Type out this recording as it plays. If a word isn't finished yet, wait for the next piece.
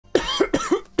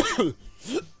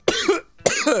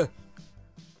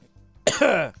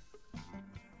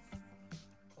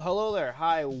Hello there,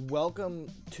 hi, welcome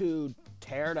to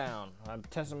Teardown. I'm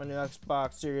testing my new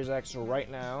Xbox Series X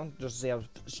right now, just to see how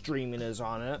streaming is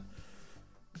on it.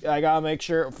 I gotta make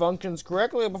sure it functions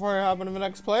correctly before I hop into the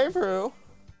next playthrough.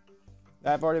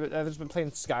 I've just been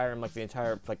playing Skyrim like the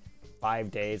entire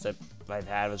 5 days I've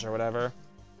had this or whatever.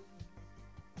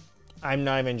 I'm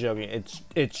not even joking.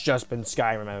 It's just been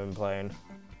Skyrim I've been playing.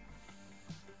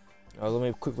 Let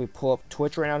me quickly pull up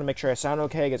Twitch right now to make sure I sound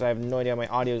okay, because I have no idea how my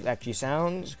audio actually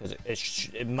sounds. Because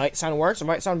it might sound worse, it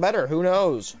might sound better. Who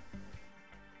knows?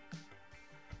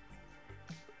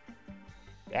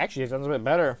 Actually, it sounds a bit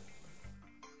better.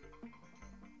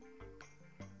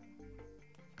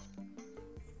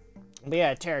 But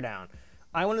yeah, Teardown.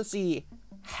 I want to see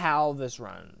how this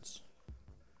runs.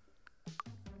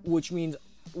 Which means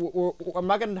I'm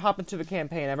not going to hop into the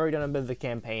campaign. I've already done a bit of the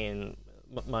campaign,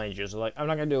 mind you. So I'm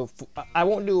not going to do I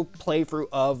won't do a playthrough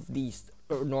of the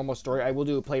normal story. I will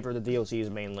do a playthrough of the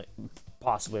DLCs mainly,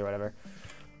 possibly or whatever.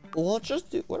 Well, let's just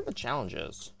do, what are the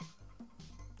challenges?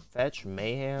 Fetch,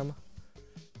 mayhem,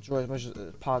 enjoy as much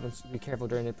as possible. Be careful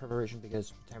during the preparation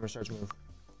because the timer starts to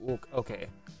move. Okay.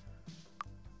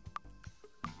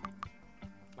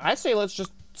 I say let's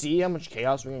just see how much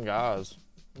chaos we can cause.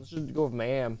 Let's just go with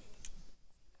mayhem.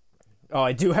 Oh,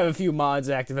 I do have a few mods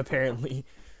active apparently.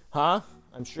 Huh?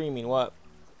 I'm streaming, what?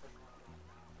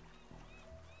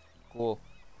 Cool.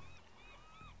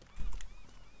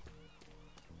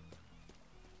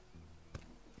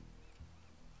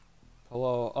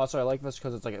 Hello. Also, I like this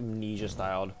because it's like amnesia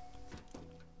styled.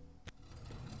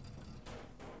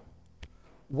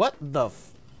 What the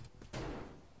f—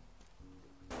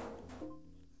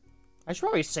 I should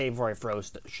probably save before I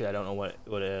froze shit. I don't know what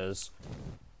it is.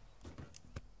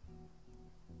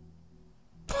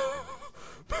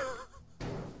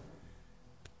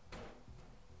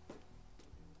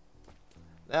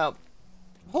 Now,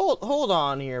 hold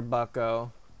on here,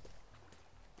 bucko.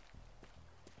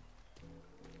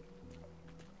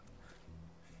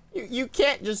 You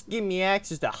can't just give me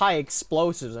access to high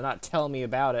explosives and not tell me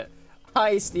about it.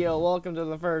 Hi, Steel. Welcome to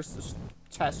the first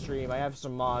test stream. I have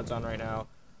some mods on right now.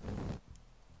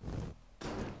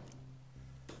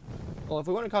 Well, if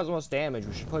we want to cause the most damage,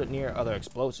 we should put it near other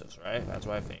explosives, right? That's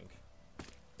what I think.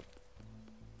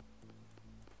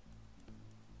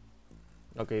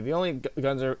 Okay, the only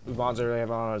mods I really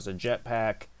have on is a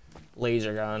jetpack,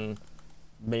 laser gun,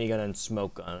 minigun, and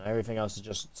smoke gun. Everything else is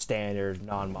just standard,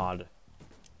 non-mod.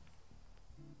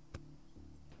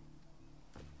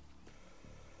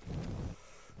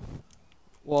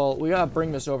 Well, we gotta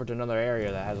bring this over to another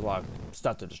area that has a lot of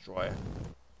stuff to destroy.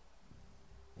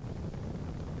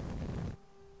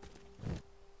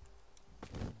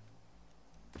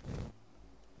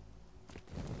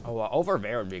 Oh, well, over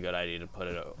there would be a good idea to put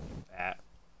it at.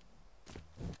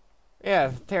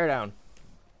 Yeah, Teardown.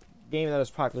 Game that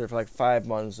was popular for like 5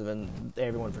 months and then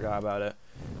everyone forgot about it.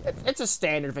 It's a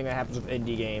standard thing that happens with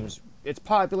indie games. It's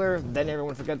popular, then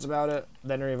everyone forgets about it,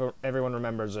 then everyone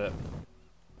remembers it.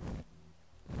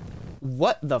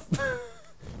 What the f—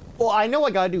 Well, I know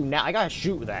what I gotta do now. I gotta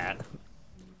shoot that.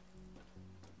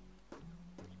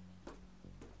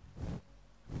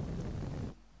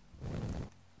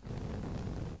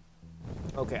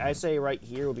 Okay, I say right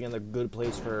here will be another good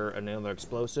place for another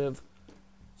explosive.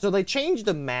 So they changed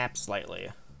the map slightly.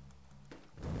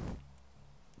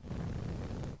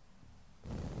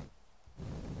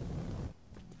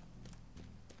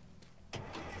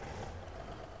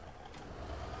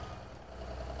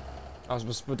 Oh,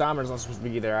 speedometer's not supposed to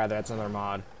be there either. That's another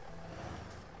mod.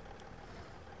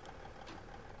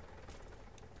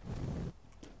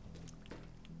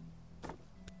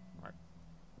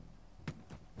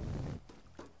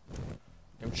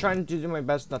 I'm trying to do my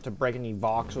best not to break any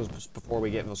voxels before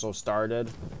we get this all started.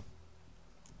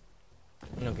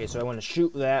 Okay, so I want to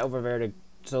shoot that over there to—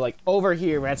 so like over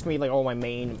here, that's gonna be like all my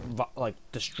main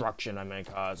destruction I'm gonna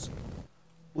cause.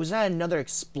 Was that another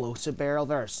explosive barrel?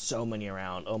 There are so many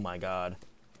around. Oh my god.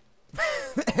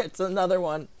 It's another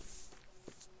one.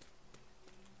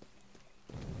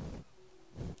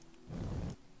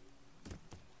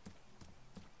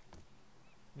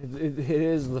 It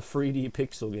is the 3D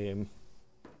pixel game.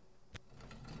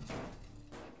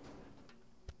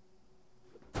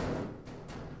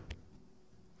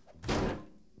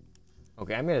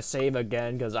 Okay, I'm gonna save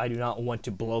again because I do not want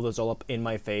to blow this all up in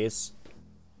my face.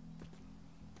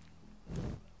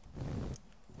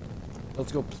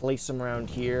 Let's go place them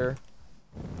around here.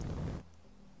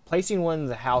 Placing one in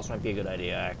the house might be a good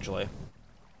idea, actually.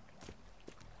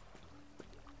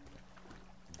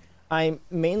 I'm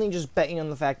mainly just betting on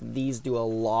the fact that these do a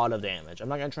lot of damage. I'm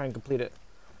not gonna try and complete it.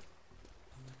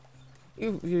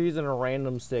 If you're using a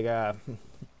random stick,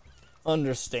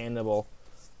 understandable.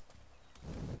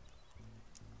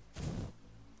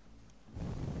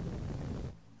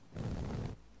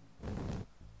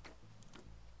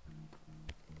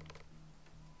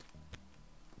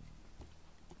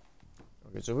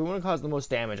 Okay, so if we want to cause the most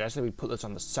damage, I say we put this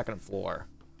on the second floor.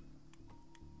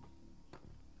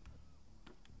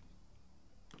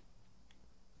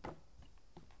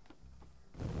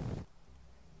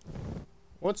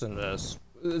 What's in this?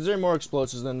 Is there more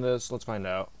explosives than this? Let's find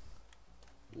out.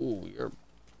 Ooh, you're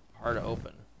hard to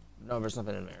open. No, there's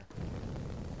nothing in there.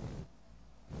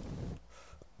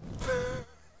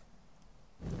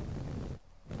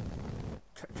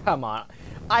 Come on.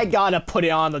 I gotta put it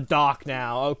on the dock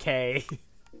now, okay.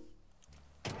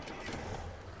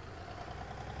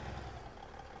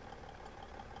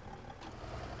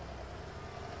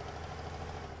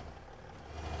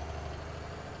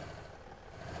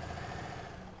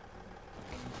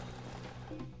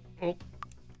 Oh.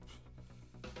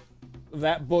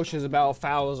 That bush is about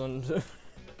 1,000.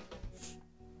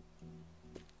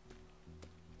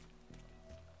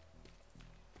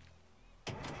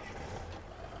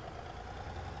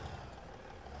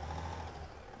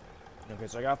 Okay,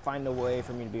 so I gotta find a way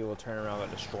for me to be able to turn around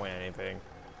without destroying anything.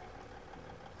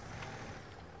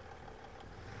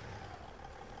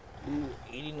 Ooh,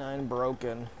 89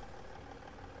 broken.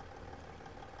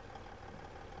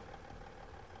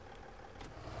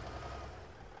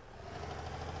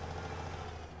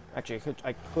 Actually,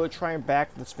 I could try and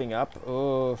back this thing up.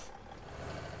 Ugh.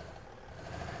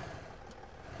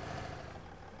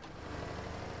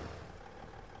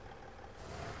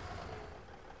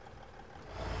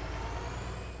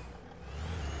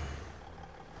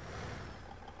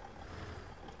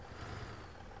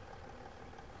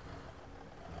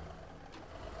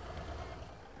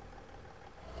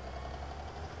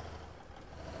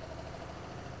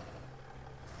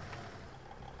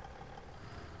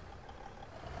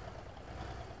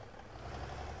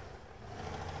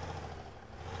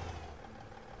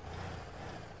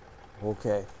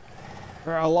 Okay.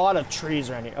 There are a lot of trees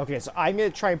around here. Okay, so I'm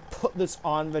gonna try and put this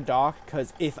on the dock,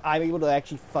 because if I'm able to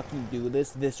actually fucking do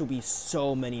this, this will be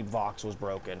so many voxels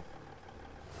broken.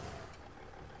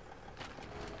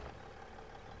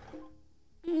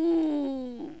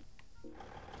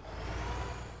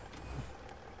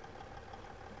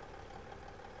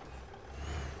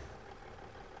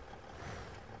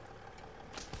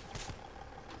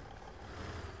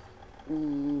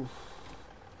 Ooh.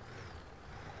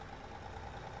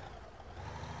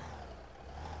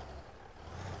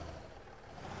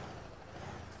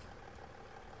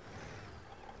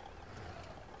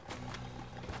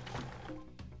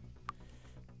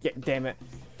 Yeah, damn it.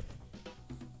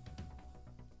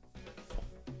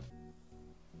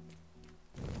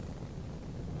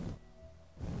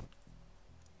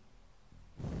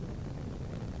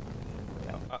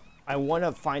 I want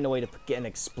to find a way to get an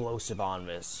explosive on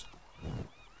this.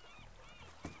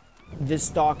 This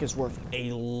dock is worth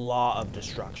a lot of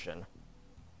destruction.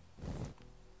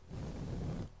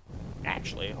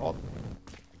 Actually,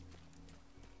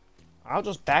 I'll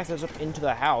just back this up into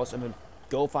the house and then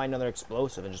go find another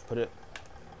explosive and just put it...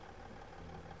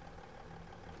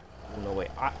 No, wait.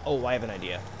 Oh, I have an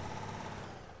idea.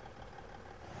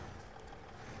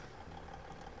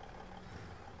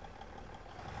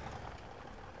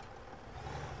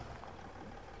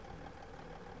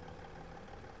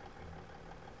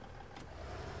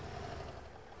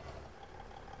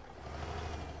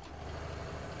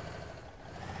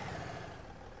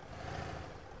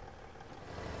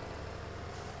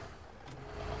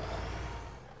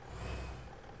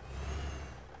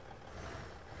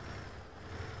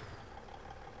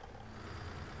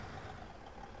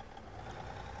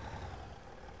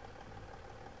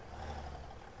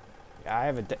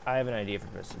 I have an idea for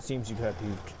this. It seems you could have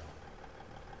puked.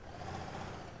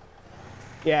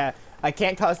 Yeah, I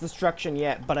can't cause destruction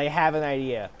yet, but I have an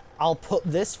idea. I'll put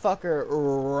this fucker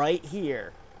right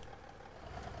here.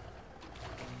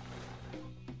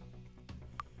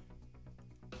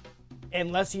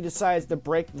 Unless he decides to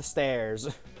break the stairs.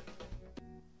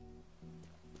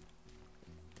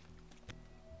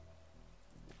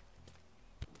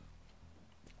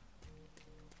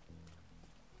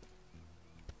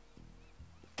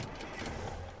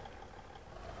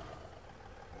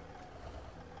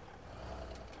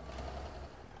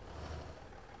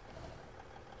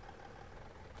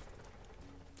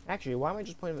 Actually, why am I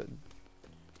just pointing the...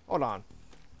 Hold on.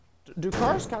 Do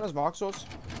cars count as voxels?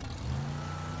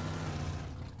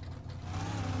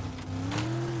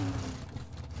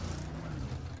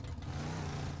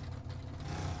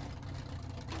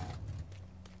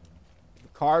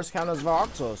 Cars count as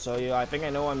voxels, so yeah, I think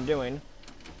I know what I'm doing.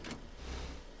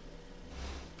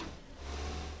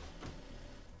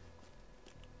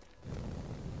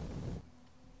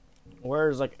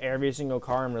 Where's like every single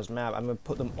car on this map? I'm gonna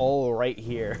put them all right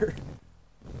here.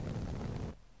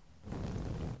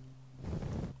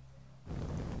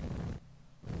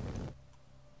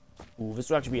 Ooh,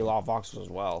 this would actually be a lot of voxels as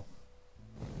well.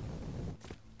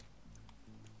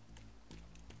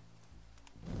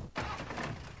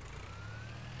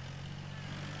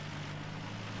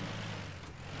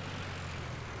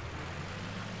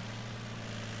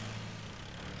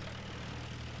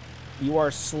 You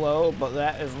are slow, but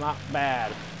that is not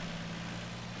bad.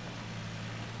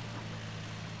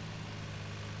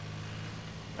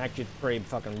 Actually, it's pretty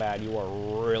fucking bad. You are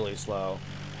really slow.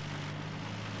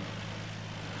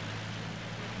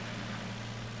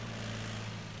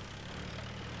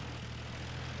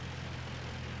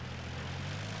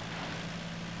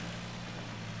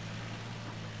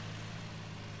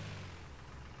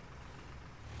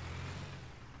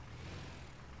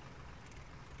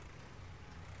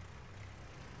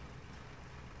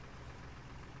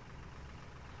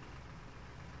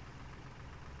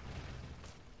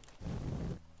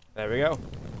 There we go.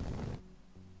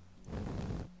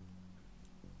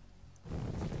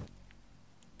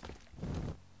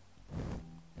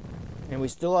 And we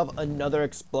still have another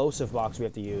explosive box we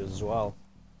have to use as well.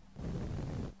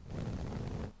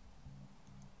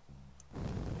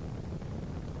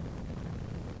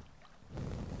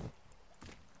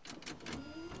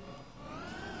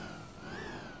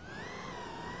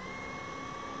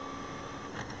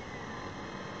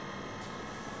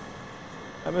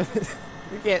 I mean,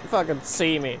 you can't fucking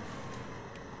see me.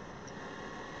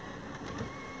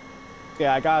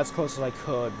 Yeah, I got as close as I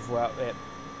could without it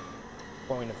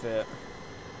going to fit.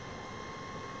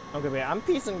 Okay, wait, I'm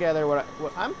piecing together what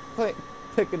I'm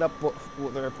picking up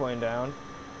what they're putting down.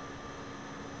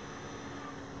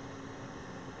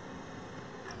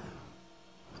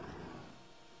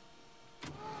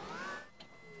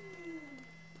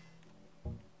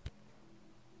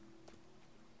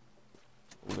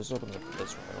 Ooh, this opens up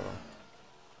this way. Hold on.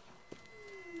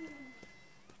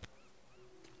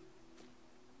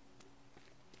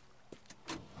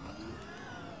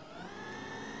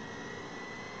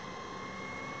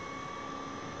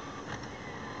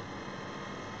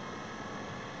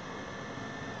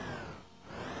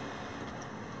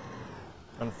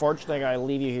 Unfortunately, I gotta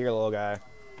leave you here, little guy.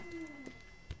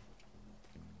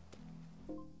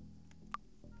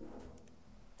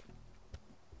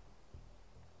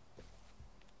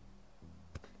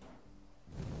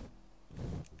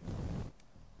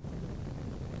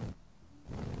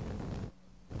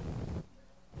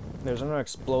 There's another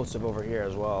explosive over here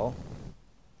as well.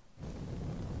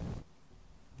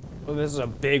 Oh, this is a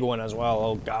big one as well.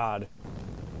 Oh, God.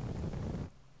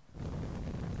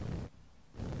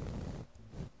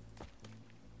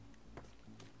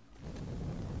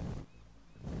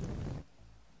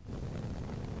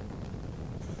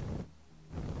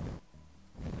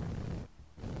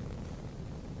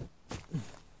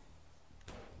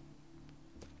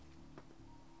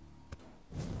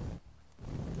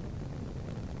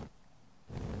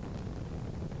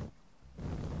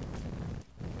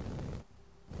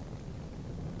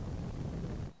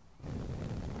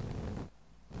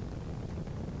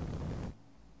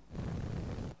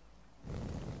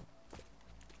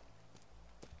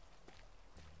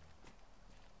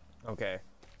 Okay.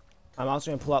 I'm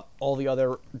also going to pull up all the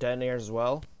other detonators as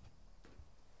well.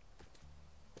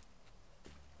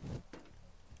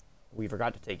 We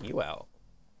forgot to take you out.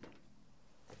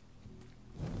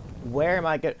 Where am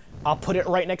I going to... I'll put it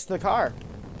right next to the car.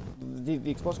 The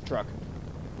explosive truck.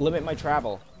 Limit my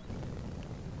travel.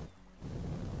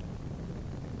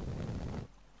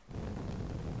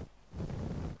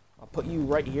 I'll put you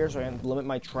right here so I can limit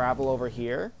my travel over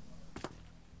here.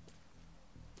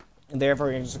 And therefore,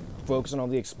 I can just focus on all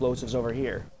the explosives over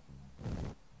here.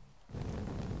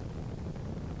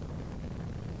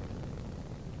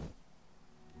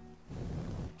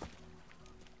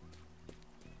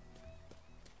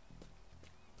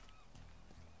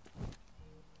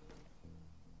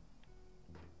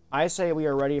 I say we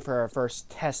are ready for our first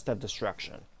test of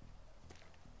destruction.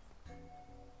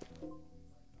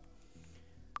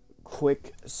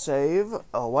 Quick save.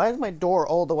 Oh, why is my door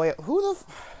all the way up? Who the...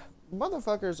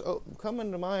 Motherfuckers come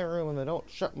into my room and they don't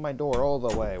shut my door all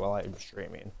the way while I'm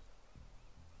streaming.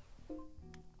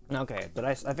 Okay, but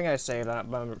I think I saved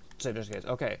that, but I'm gonna save just in case.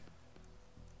 Okay.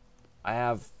 I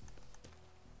have...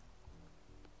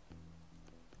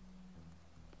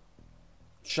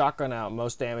 Shotgun out,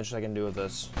 most damage I can do with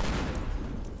this.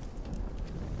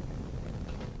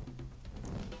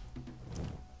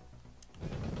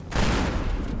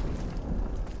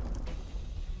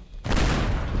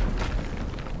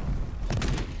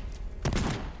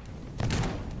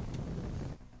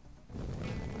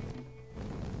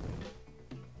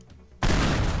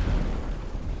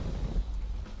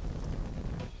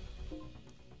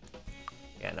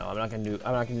 not gonna do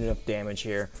enough damage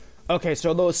here. Okay,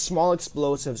 so those small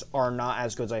explosives are not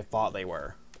as good as I thought they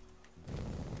were.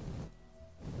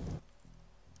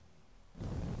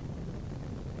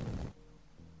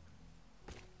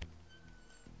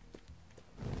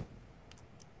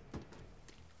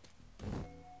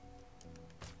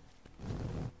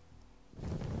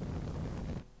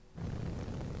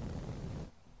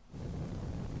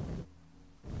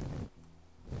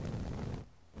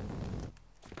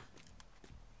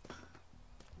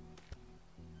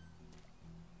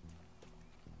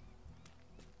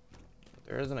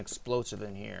 There is an explosive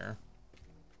in here.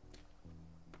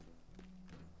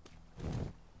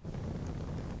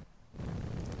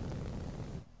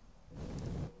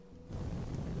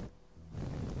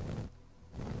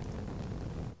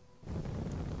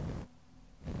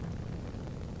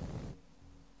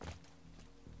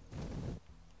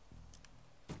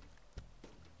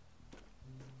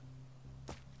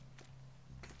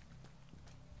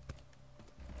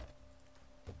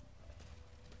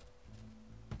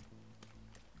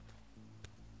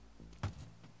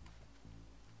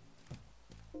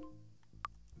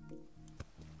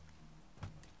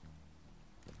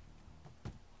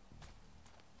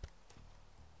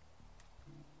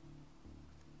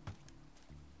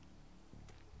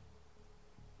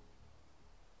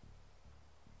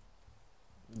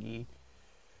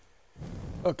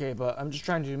 Okay, but I'm just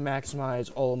trying to maximize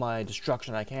all my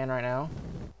destruction I can right now.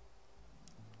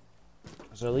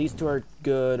 So these two are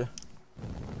good.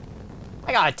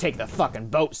 I gotta take the fucking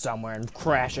boat somewhere and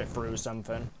crash it through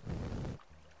something.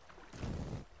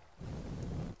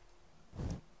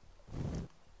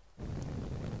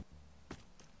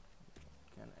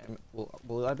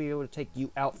 Will I be able to take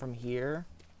you out from here?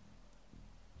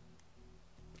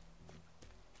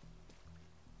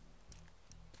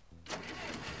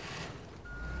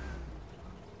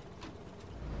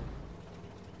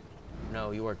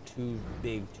 No, you are too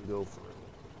big to go through.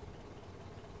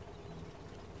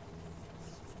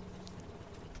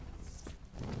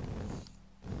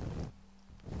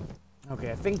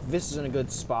 Okay, I think this is in a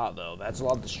good spot, though. That's a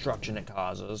lot of destruction it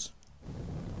causes.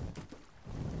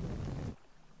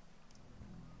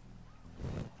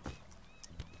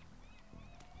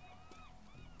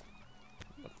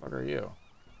 What the fuck are you?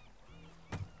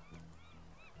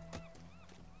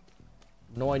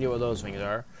 No idea what those things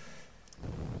are.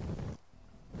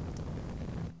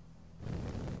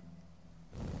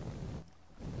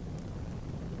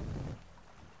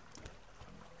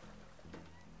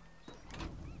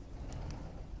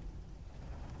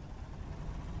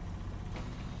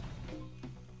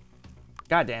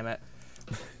 God damn it.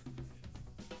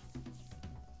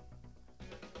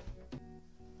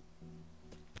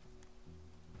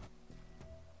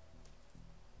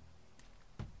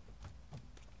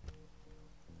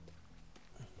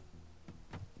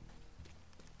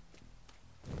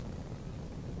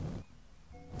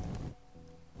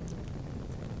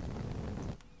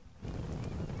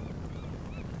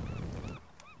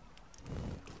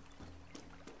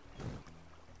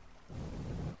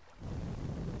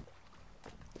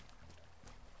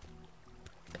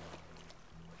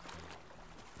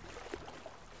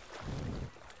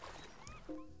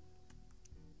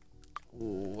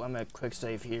 Ooh, I'm at quick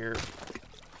save here.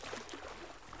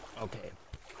 Okay.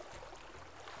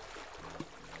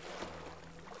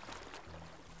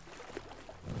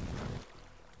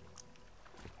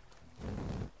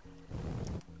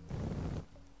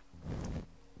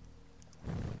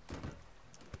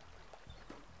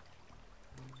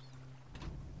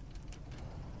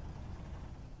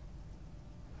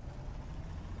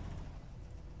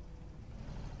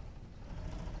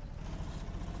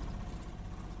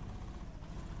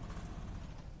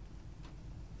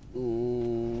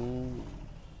 Ooh.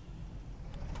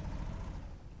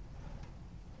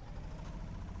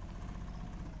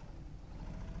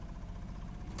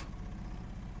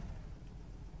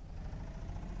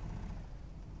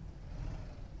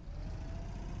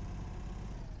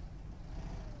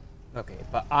 Okay,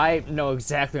 but I know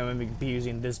exactly what I'm going to be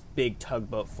using this big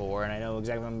tugboat for, and I know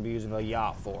exactly what I'm going to be using the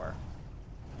yacht for.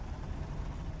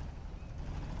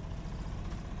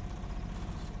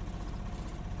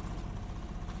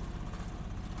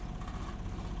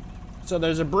 So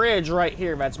there's a bridge right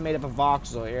here that's made up of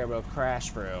voxel you're able to crash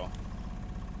through.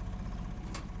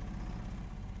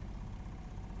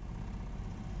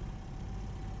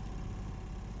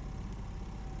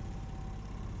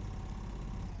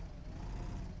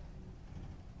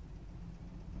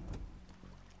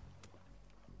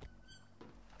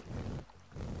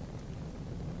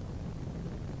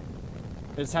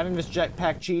 Is having this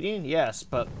jetpack cheating? Yes,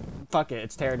 but fuck it,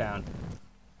 it's teardown.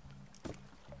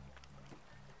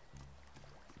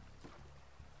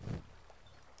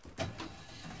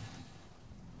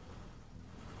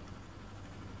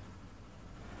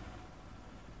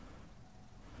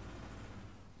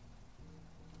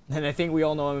 And I think we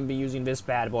all know I'm going to be using this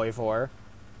bad boy for.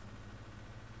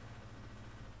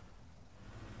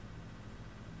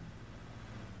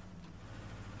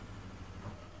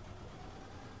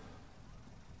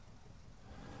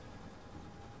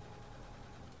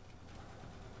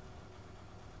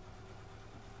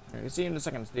 You can see in the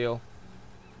second steel.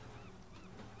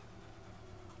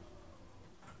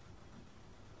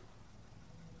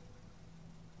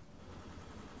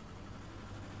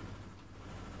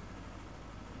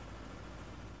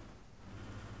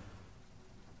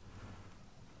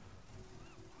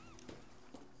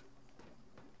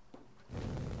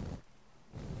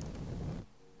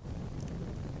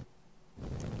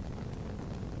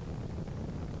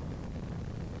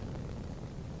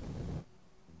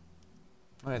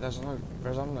 Wait, there's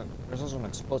also an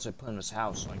explosive put in this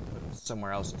house, so I can put it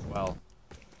somewhere else as well.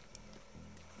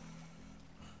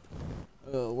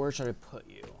 Where should I put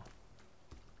you?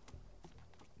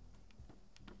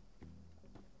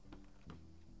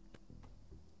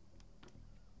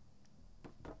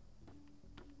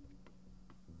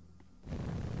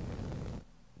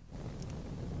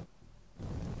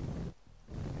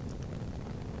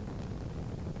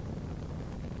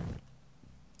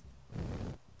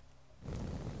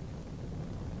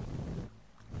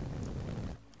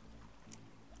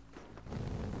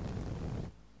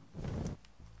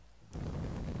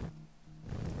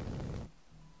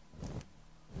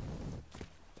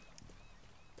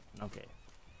 Okay.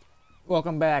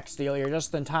 Welcome back, Steel. You're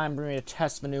just in time for me to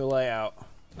test the new layout.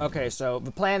 Okay, so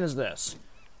the plan is this.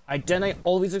 I detonate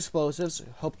all these explosives,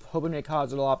 hoping they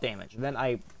cause a lot of damage. Then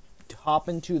I hop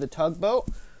into the tugboat,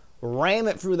 ram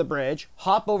it through the bridge,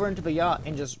 hop over into the yacht,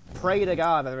 and just pray to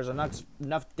God that there's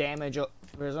enough damage,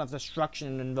 there's enough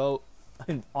destruction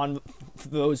on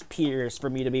those piers for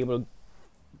me to be able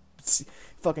to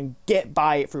fucking get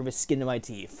by it through the skin of my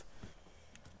teeth.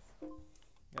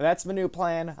 That's the new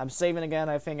plan. I'm saving again.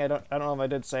 I don't know if I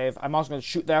did save. I'm also gonna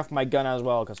shoot that with my gun as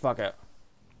well, cause fuck it.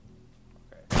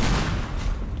 Okay.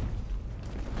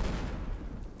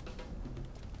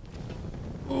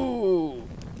 Ooh,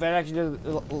 that actually did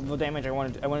the damage I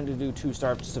wanted. I wanted to do 2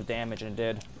 stars of damage, and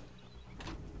it did.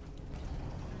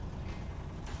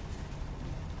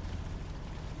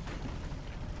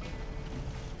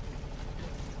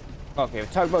 Okay, the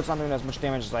tugboat's not doing as much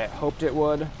damage as I hoped it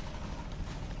would.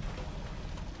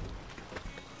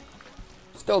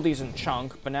 Still a decent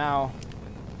chunk, but now...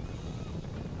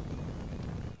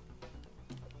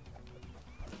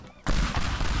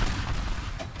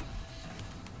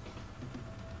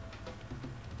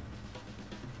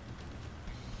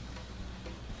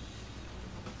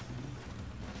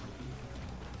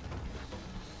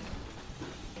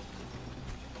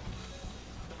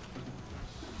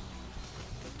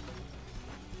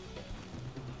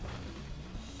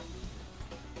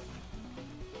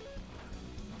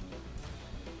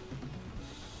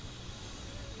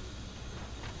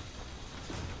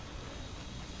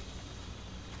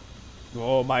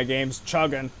 Oh, my game's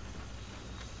chugging.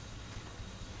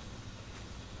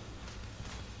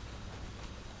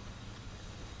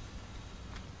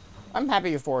 I'm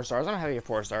happy with 4 stars. I'm happy with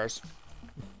 4 stars.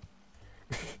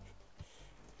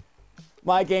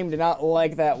 My game did not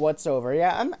like that whatsoever.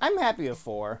 Yeah, I'm happy with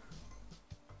 4.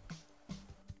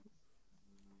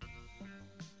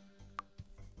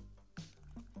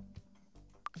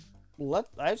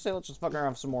 I'd say let's just fuck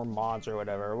around with some more mods or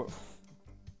whatever.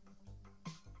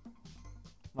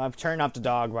 I've turned off the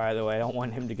dog, by the way. I don't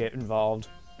want him to get involved.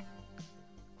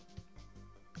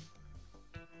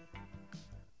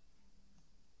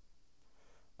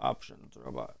 Options,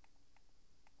 robot.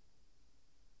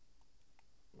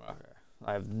 Okay.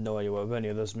 I have no idea what any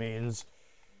of this means.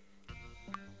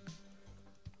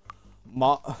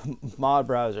 Mod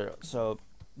browser. So,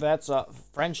 that's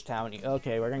French town.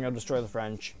 Okay, we're gonna go destroy the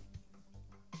French.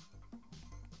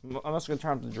 I'm just gonna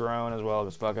turn off the drone as well,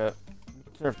 because fuck it.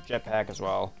 Surf jetpack as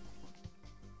well.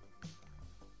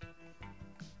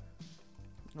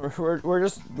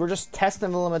 We're just testing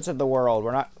the limits of the world.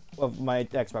 We're not of my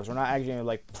Xbox. We're not actually gonna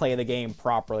like play the game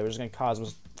properly. We're just gonna cause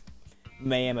as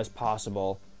mayhem as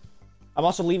possible. I'm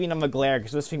also leaving on the glare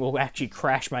because this thing will actually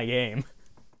crash my game.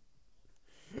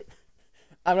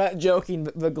 I'm not joking.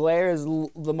 The glare is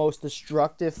the most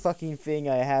destructive fucking thing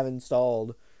I have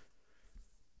installed.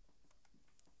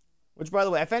 Which, by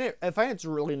the way, I find it's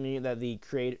really neat that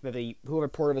whoever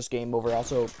ported this game over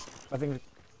also, I think,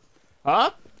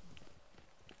 huh?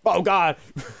 Oh God!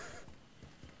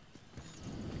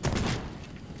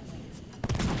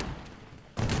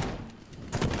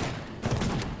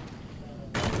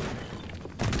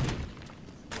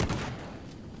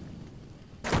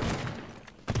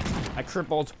 I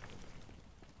crippled.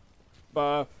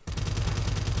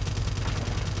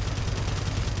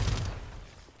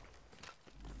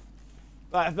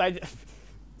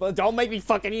 But don't make me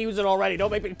fucking use it already.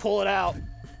 Don't make me pull it out.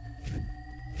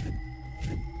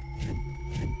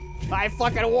 I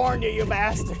fucking warned you, you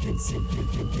bastards.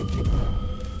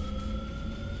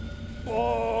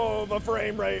 Oh, the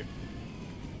frame rate.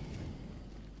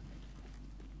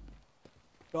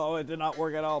 Oh, it did not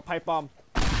work at all. Pipe bomb.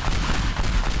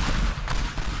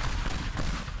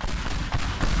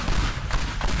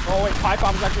 Oh wait, pipe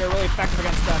bombs actually are really effective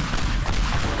against them.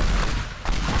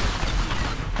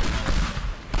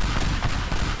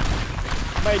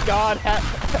 May God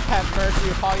have mercy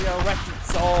upon your wretched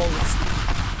souls.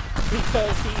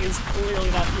 Because he is clearly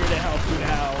not here to help you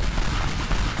now.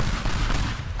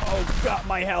 Oh, got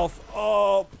my health.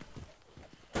 Oh.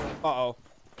 Uh-oh.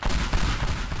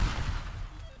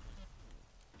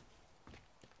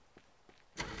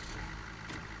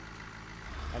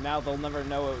 And now they'll never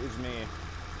know it was me.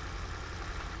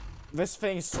 This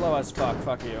thing's slow as fuck.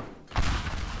 Fuck you.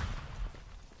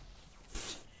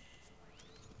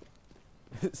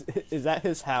 Is that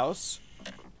his house?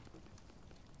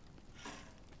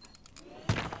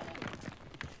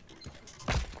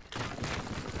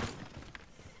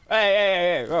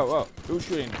 Hey, whoa, whoa. Who's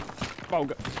shooting? Oh,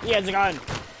 he has a gun.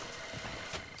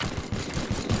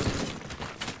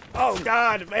 Oh,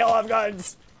 God, they all have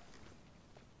guns.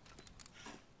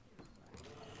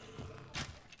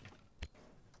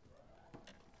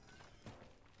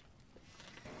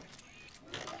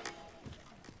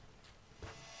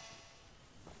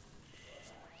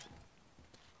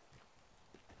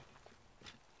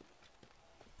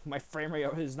 My frame rate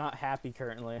is not happy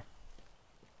currently.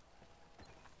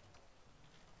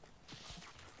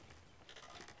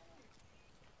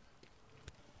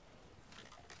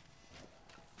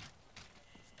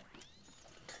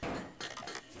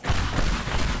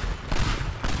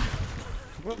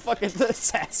 What the fuck is the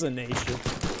assassination?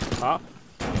 Huh?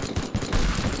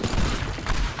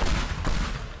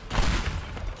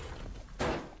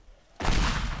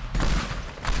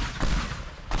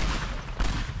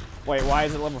 Wait, why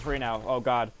is it level 3 now? Oh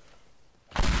god.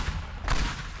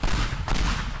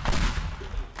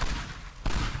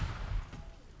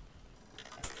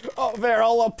 Oh, they're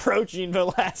all approaching the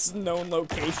last known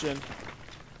location.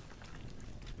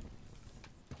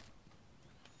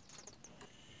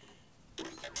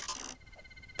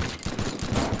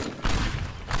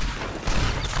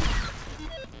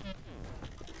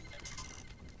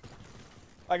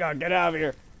 I gotta get out of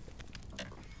here.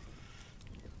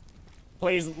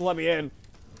 Please let me in.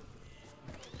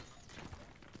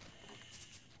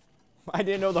 I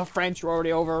didn't know the French were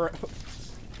already over.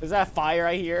 Is that fire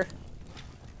I hear?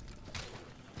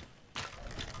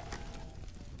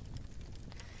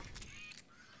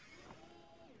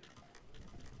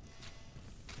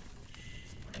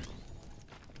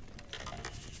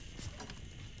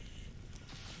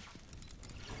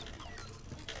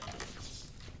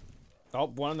 Oh,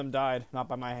 one of them died, not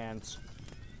by my hands.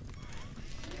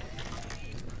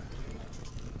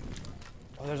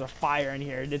 Oh, there's a fire in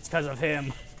here. It's because of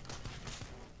him.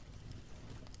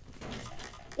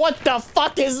 What the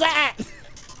fuck is that?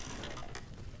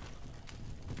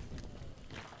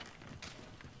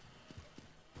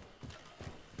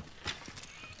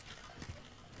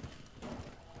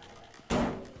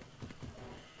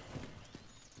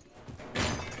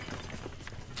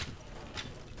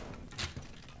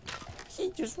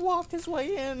 He just walked his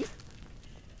way in.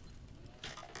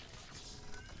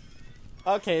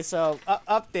 Okay, so,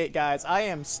 update guys, I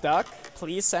am stuck.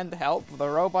 Please send help. The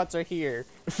robots are here.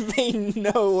 They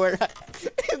know where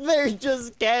they're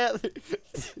just gathered.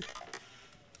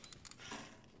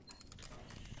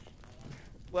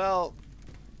 Well,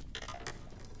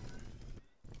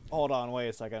 hold on, wait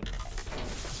a second.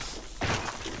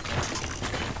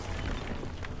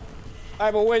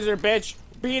 I'm a wizard, bitch.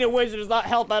 Being a wizard does not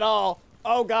help at all.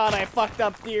 Oh god, I fucked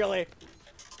up dearly.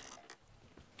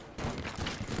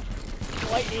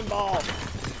 Lightning ball.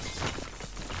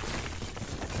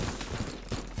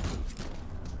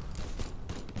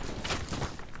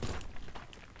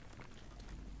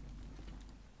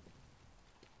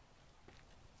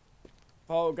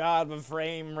 Oh god, the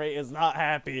frame rate is not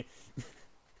happy.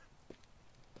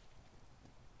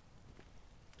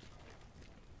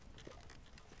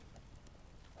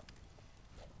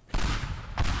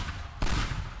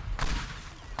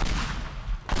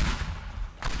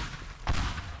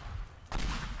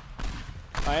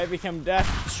 I have become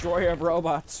death, destroyer of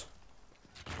robots.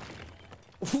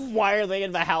 Why are they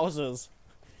in the houses?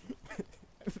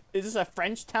 Is this a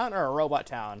French town or a robot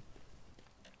town?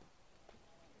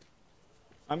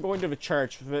 I'm going to the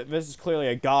church. This is clearly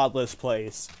a godless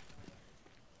place.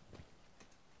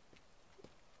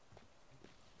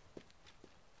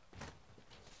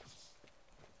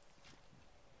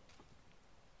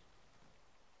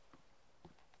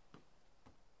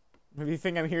 If you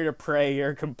think I'm here to pray,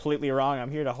 you're completely wrong.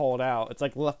 I'm here to hold out. It's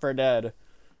like Left 4 Dead.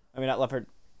 I mean, not Left 4...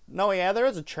 No, yeah, there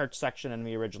is a church section in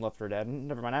the original Left 4 Dead.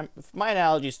 Never mind. My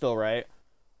analogy's still right.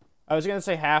 I was gonna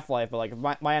say Half-Life, but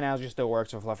like my analogy still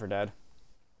works with Left 4 Dead.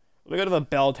 We go to the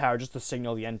bell tower just to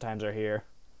signal the end times are here.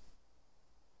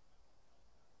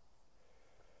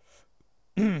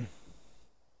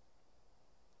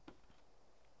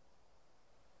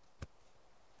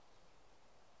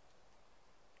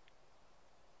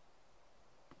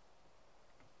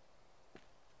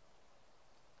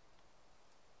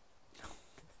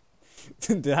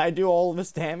 Did I do all of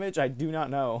this damage? I do not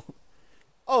know.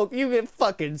 Oh, you can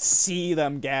fucking see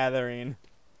them gathering.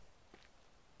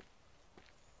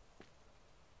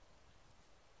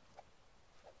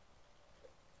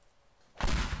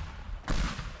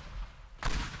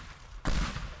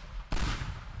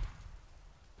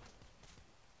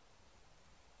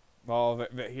 Oh,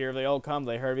 here they all come.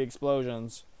 They heard the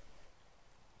explosions.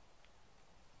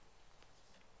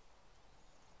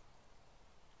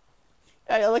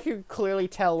 I like you clearly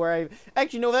tell where I...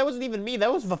 Actually, no, that wasn't even me.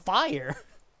 That was the fire.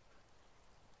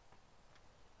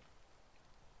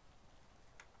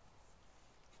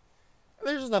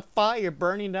 There's just a fire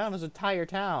burning down this entire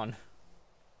town.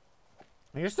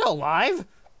 You're still alive?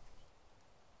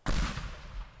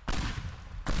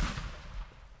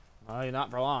 Well, you're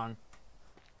not for long.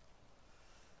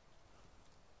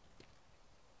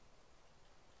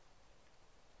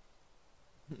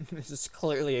 This is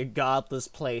clearly a godless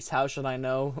place. How should I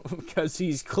know? Because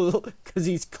he's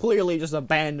clearly just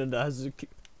abandoned us.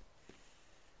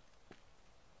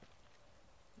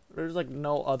 There's like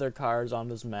no other cars on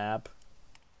this map.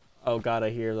 Oh god, I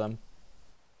hear them.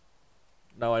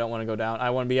 No, I don't want to go down. I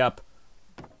want to be up.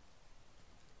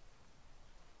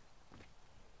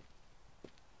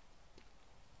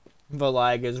 The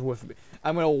lag is with me.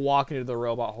 I'm gonna walk into the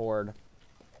robot horde.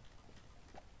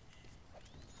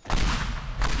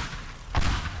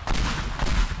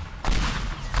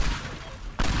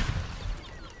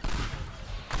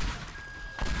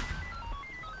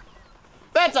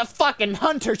 That's a fucking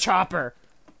hunter chopper!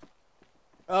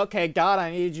 Okay, God,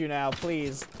 I need you now,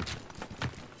 please.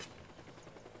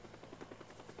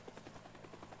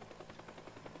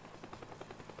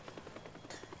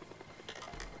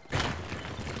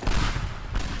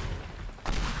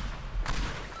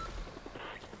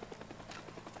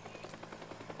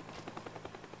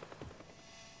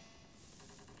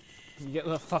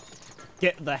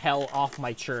 Get the hell off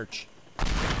my church.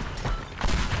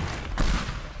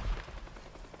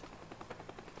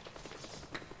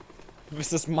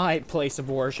 This is my place of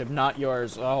worship, not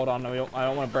yours. Oh, hold on, no, I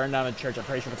don't want to burn down the church. I'm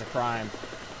pretty sure it's a crime.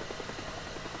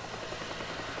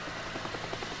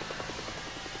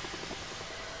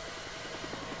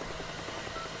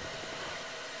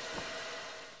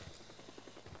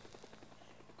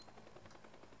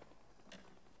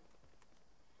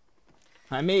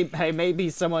 I may be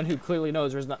someone who clearly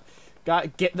knows there's not...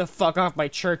 God, get the fuck off my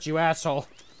church, you asshole.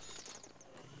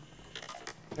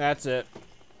 That's it.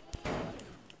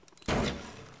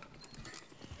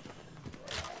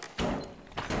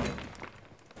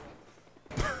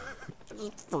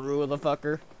 Just threw the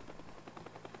fucker.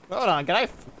 Hold on, can I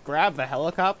grab the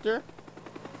helicopter?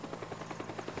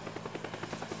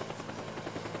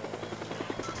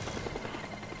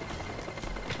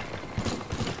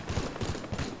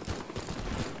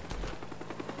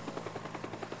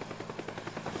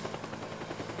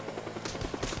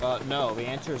 No, the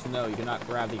answer is no, you cannot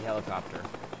grab the helicopter.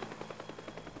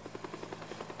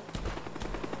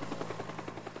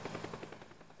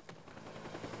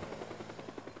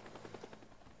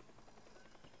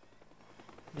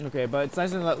 Okay, but it's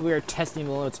nice that we are testing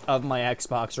the limits of my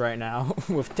Xbox right now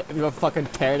with fucking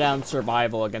teardown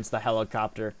survival against the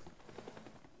helicopter.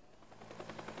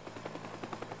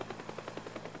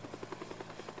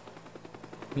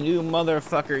 You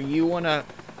motherfucker, you wanna...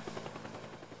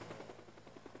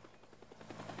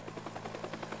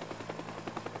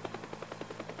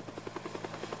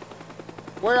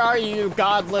 Where are you,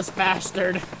 godless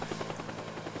bastard?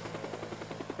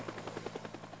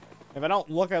 If I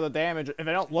don't look at the damage, if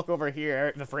I don't look over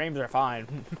here, the frames are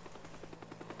fine.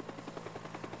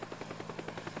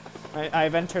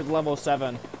 I've entered level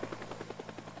 7.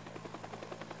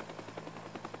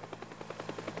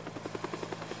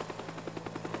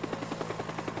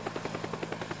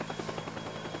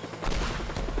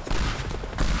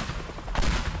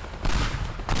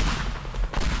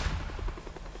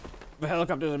 The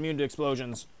helicopter is immune to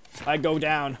explosions. I go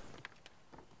down.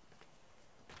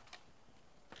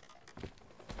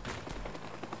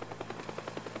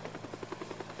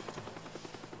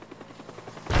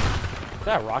 Is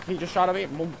that a rocket he just shot at me?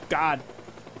 Oh, God.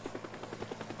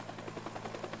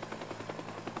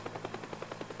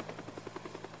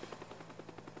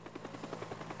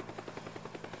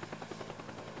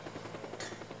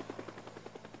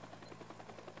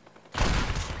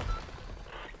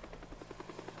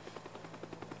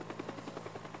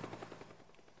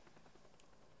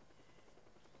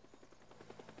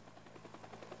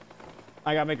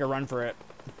 I gotta make a run for it.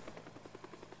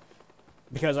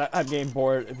 Because I'm getting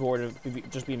bored of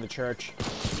just being in the church.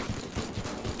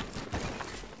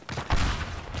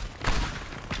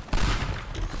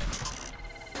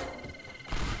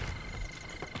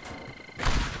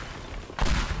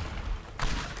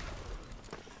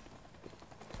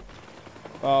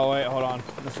 Oh, wait, hold on.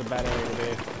 This is a bad area to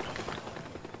be.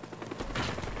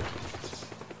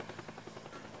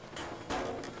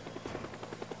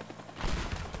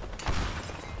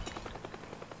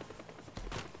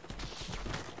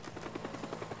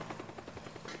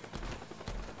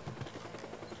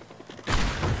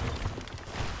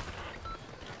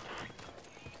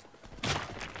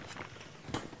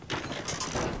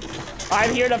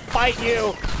 I'm here to fight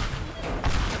you!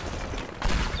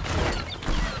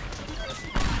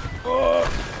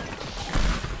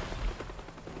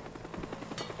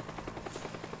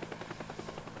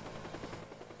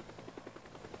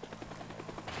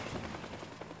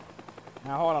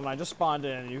 Now hold on, I just spawned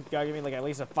in. You gotta give me like at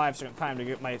least a 5-second time to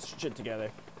get my shit together.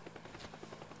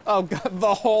 Oh god,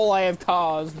 the hole I have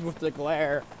caused with the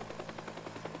glare.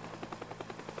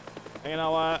 You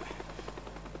know what?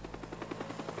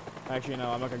 Actually, no,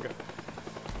 I'm not gonna go.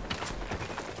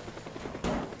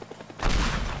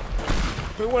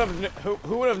 Who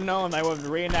would have known I would have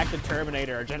reenacted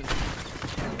Terminator?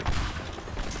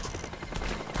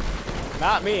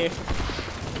 Not me.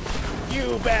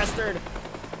 You bastard!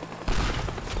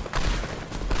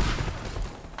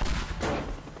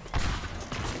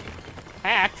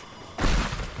 Hack?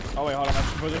 Oh wait, hold on.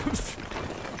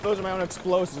 Those are my own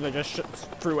explosives I just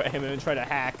threw at him and tried to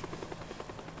hack.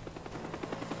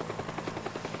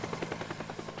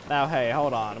 Now, hey,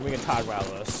 hold on. We can talk about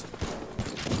this.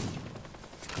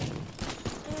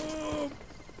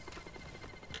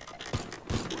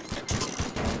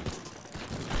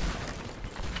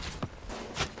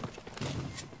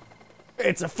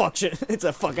 It's a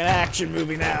fucking action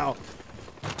movie now.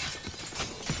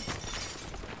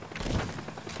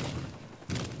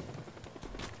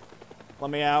 Let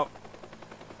me out.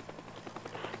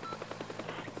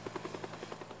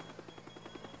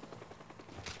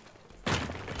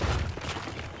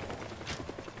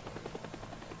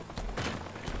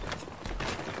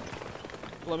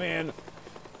 Let me in.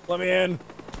 Let me in.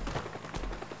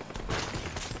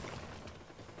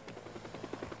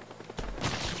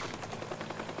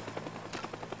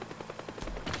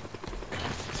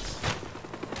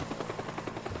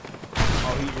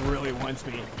 Oh, he really wants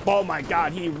me. Oh my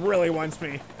god, he really wants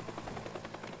me.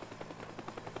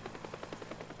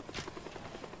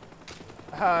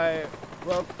 Hi.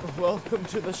 Welcome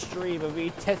to the stream of me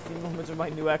testing moments of my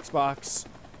new Xbox.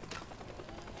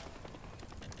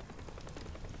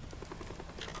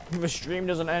 The stream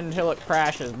doesn't end until it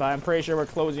crashes, but I'm pretty sure we're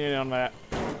closing in on that.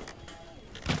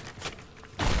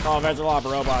 Oh, there's a lot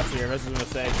of robots here. This is a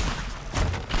mistake.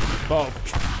 Boom.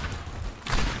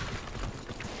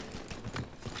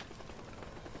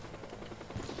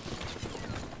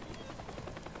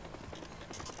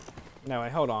 No,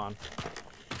 wait, hold on.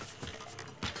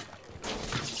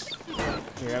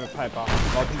 Here, I have a pipe bomb.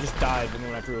 Oh, he just died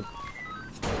when I threw it.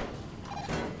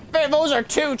 Man, those are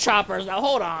 2 choppers. Now,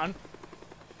 hold on.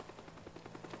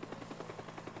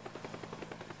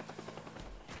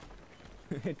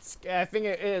 I think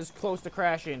it is close to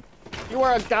crashing. You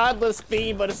are a godless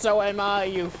fiend, but so am I,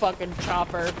 you fucking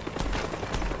chopper.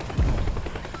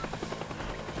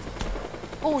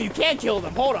 Oh, you can't kill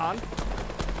them. Hold on.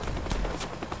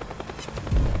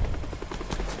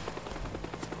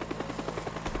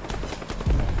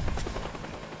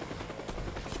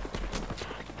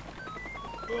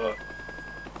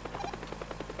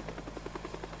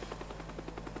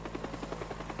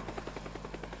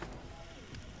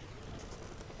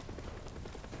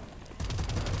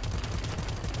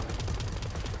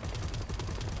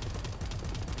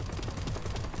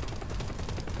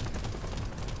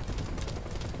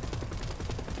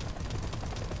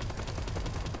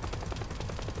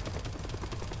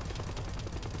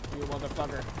 You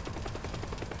motherfucker.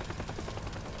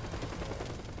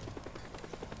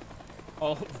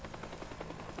 Oh.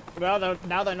 Well,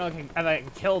 now that I know I can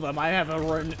kill them, I have a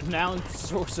renowned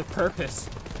source of purpose.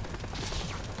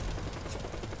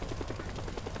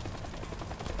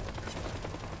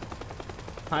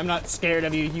 I'm not scared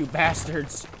of you, you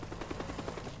bastards.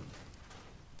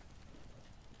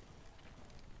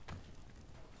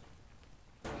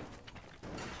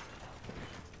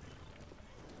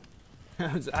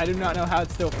 I do not know how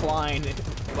it's still flying.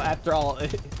 After all,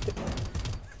 it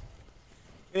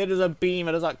is a beam.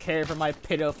 It does not care for my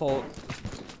pitiful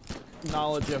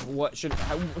knowledge of what should.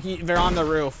 They're on the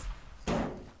roof.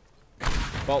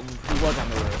 Well, he was on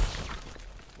the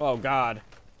roof. Oh god.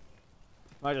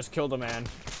 I just killed a man.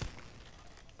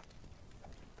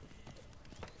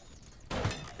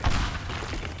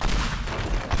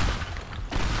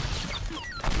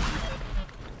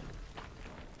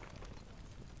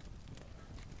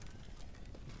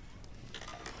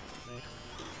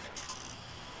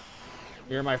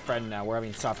 You're my friend now. We're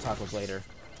having soft tacos later.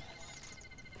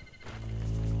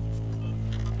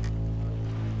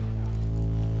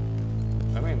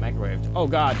 I'm getting microwaved. Oh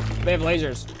god, they have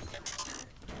lasers.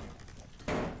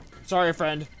 Sorry,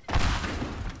 friend.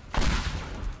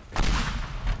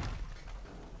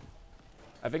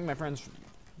 I think my friend's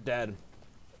dead.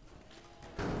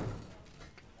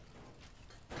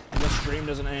 The stream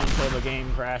doesn't end until the game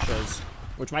crashes,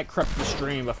 which might corrupt the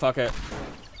stream, but fuck it.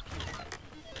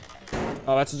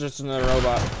 Oh, that's just another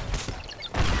robot.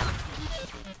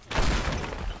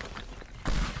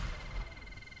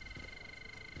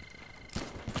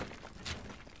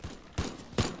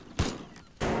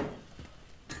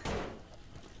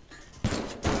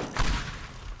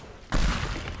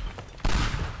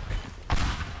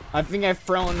 I think I've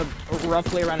thrown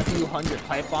roughly around a few hundred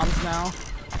pipe bombs now.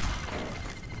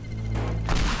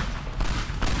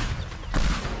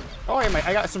 Oh, yeah,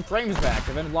 I got some frames back.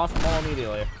 I've been lost them all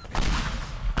immediately.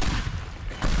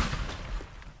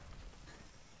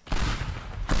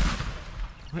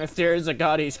 If there is a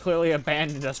god, he's clearly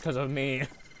abandoned us because of me.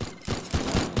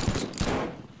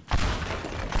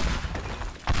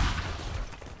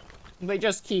 They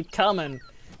just keep coming.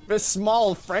 This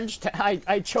small French town.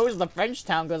 I chose the French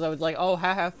town because I was like, oh,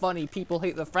 haha, funny. People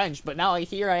hate the French. But now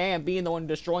here I am being the one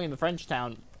destroying the French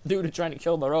town due to trying to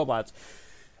kill the robots.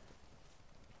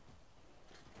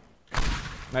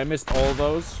 I missed all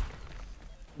those.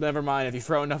 Never mind. If you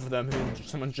throw enough of them in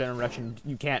someone's general direction,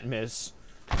 you can't miss.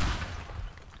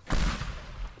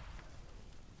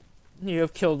 You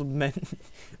have killed many.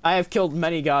 I have killed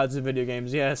many gods in video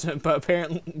games, yes, but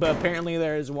apparently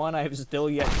there is one I have still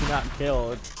yet to not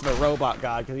kill. It's the robot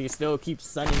god, because he still keeps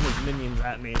sending his minions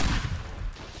at me.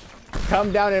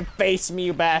 Come down and face me,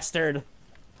 you bastard!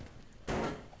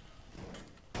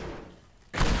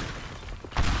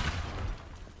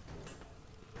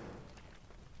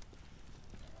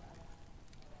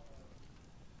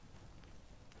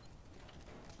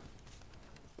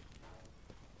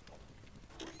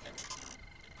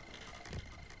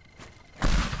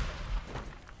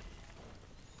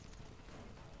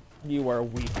 You are a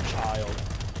weak child.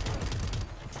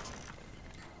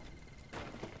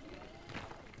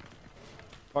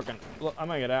 Fucking, look, I'm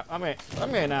gonna get out. I'm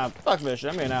getting out. Fuck this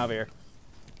shit. I'm getting out of here.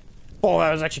 Oh,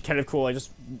 that was actually kind of cool. I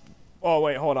just. Oh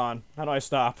wait, hold on. How do I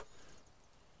stop?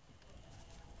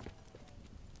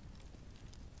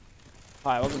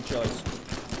 Hi, welcome to Chili's.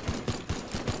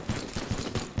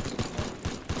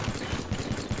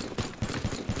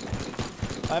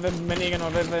 I have a minigun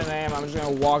with infinite aim. I'm just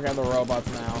gonna walk at the robots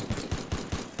now.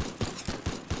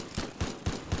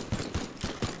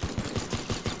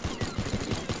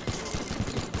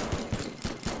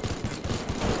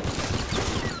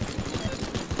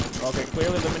 Okay,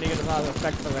 clearly the minigun is not as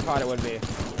effective as I thought it would be.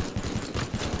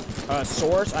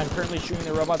 Source, I'm currently shooting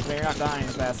the robots, but they're not dying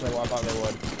as fast as I thought they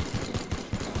would.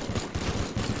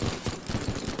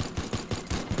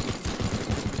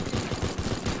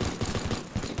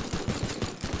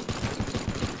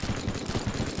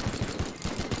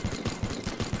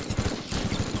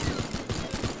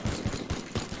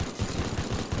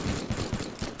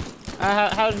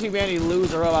 How did humanity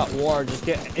lose a robot war? Just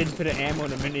get infinite ammo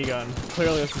and a minigun.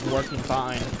 Clearly this is working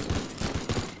fine.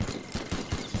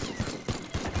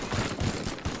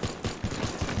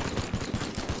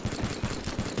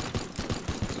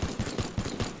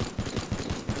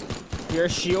 Your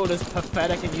shield is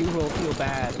pathetic and you will feel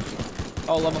bad.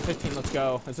 Oh, level 15, let's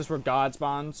go. Is this where God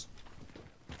spawns?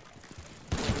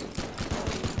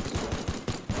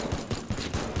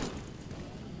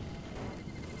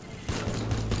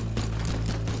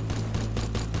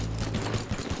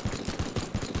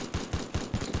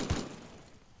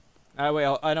 Wait,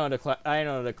 I know how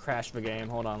to crash the game.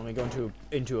 Hold on, let me go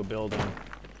into a building.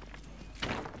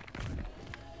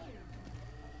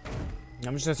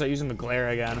 I'm just gonna start using the glare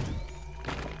again.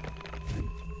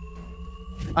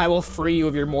 I will free you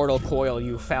of your mortal coil,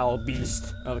 you foul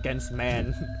beast against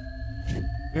man.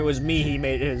 It was me he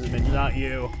made his image, not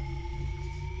you.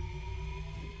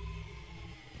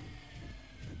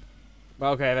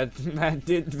 Okay, that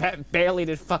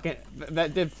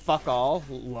did fuck all.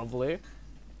 Lovely.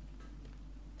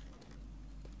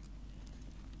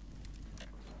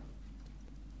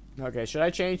 Okay, should I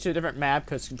change to a different map?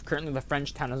 Because currently the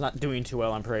French town is not doing too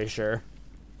well, I'm pretty sure.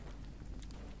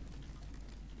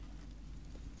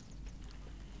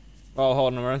 Oh,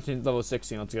 hold on. We're on level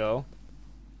 16. Let's go.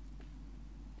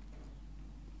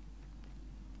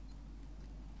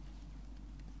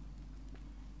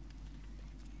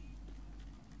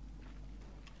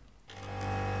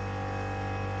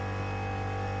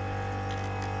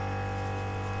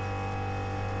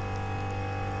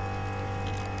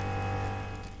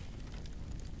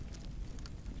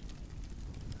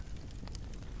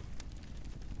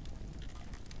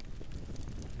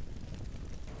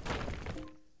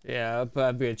 Yeah, but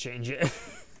I'm gonna change it.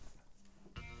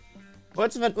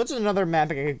 What's another map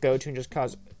I could go to and just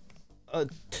cause a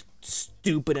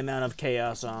stupid amount of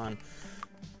chaos on?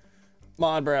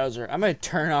 Mod browser. I'm gonna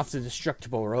turn off the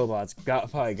destructible robots.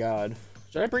 God, by God.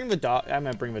 Should I bring the dog? I'm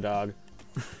gonna bring the dog.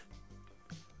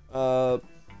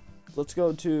 Let's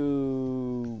go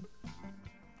to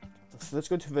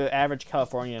the average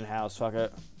Californian house. Fuck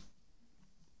it.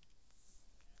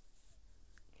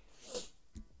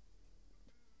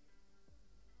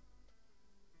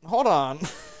 Hold on.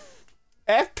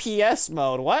 FPS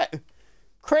mode. What?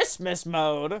 Christmas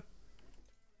mode.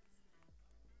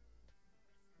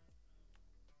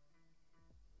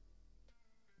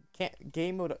 Can't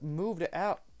game mode moved it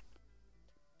out.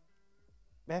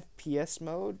 FPS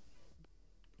mode?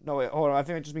 No wait, hold on. I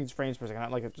think it just means frames per second.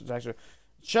 Not like it's actually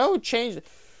show change.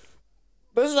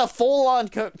 This is a full-on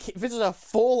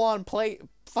play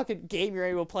fucking game you're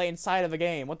able to play inside of the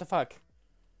game. What the fuck?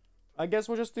 I guess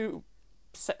we'll just do.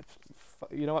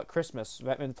 You know what? Christmas.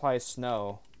 That implies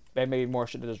snow. That made more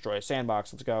shit to destroy.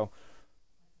 Sandbox. Let's go.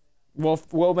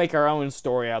 We'll make our own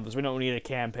story out of this. We don't need a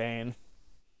campaign.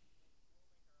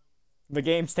 The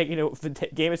game is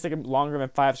taking longer than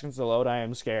 5 seconds to load. I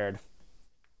am scared.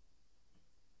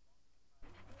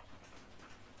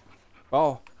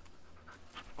 Oh.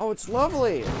 Oh, it's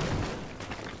lovely.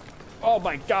 Oh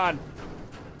my God.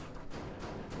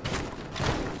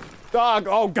 Dog.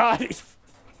 Oh God.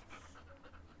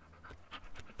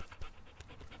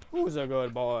 Who's a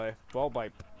good boy? Oh my.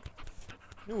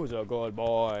 Who's a good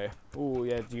boy? Oh,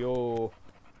 yeah, it's you.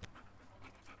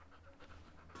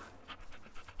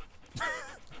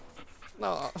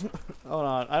 No, hold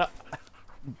on. I don't.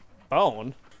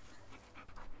 Bone?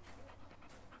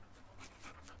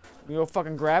 You go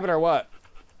fucking grab it or what?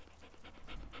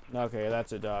 Okay,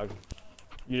 that's it, dog.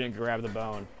 You didn't grab the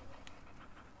bone.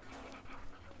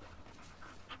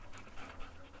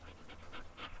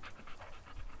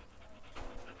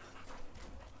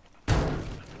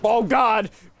 Oh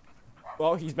God!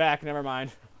 Oh, he's back. Never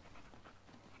mind.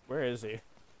 Where is he?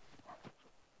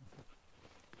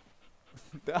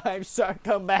 I'm sorry.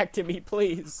 Come back to me,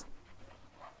 please.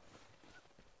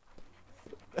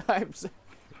 I'm so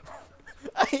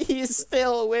he's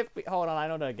still with me. Hold on. I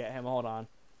know how to get him. Hold on.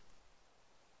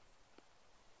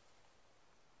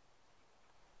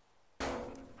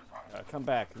 Come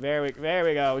back. There we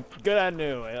go. Good on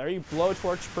new. Are you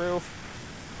blowtorch proof?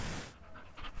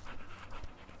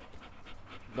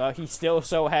 He's still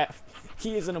so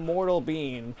he is an immortal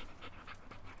being.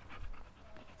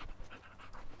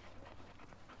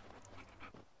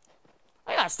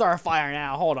 I got Starfire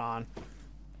now. Hold on.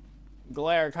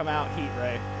 Glare, come out, heat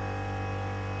ray.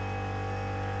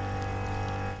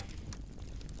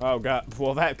 Oh God.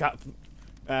 Well, that got.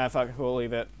 Fuck. We'll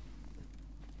leave it.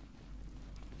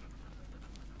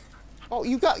 Oh,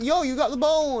 you got the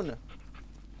bone.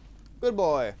 Good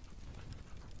boy.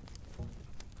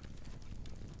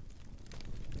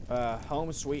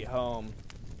 Home sweet home.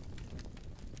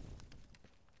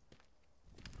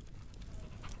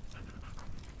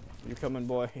 You coming,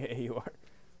 boy? Yeah, you are.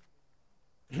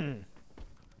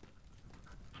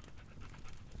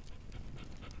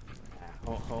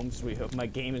 Home sweet home. My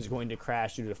game is going to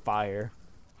crash due to fire.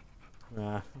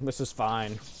 This is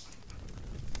fine.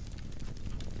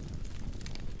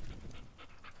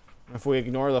 If we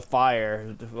ignore the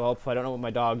fire, well, I don't know what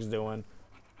my dog's doing.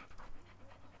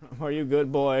 Are you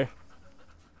good, boy?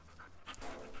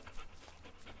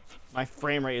 My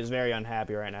frame rate is very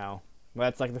unhappy right now. But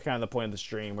that's like the kind of the point of the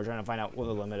stream. We're trying to find out what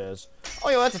the limit is. Oh,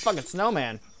 yo, that's a fucking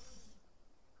snowman.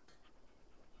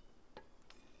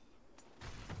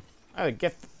 I would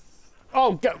get.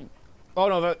 Oh, go. Oh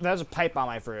no, there's a pipe bomb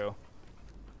I threw.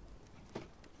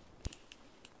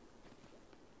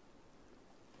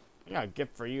 I got a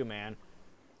gift for you, man.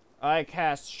 I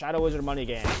cast Shadow Wizard Money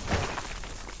Game.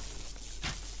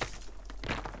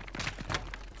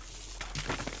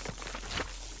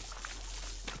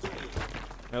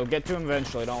 It'll get to him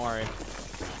eventually, don't worry.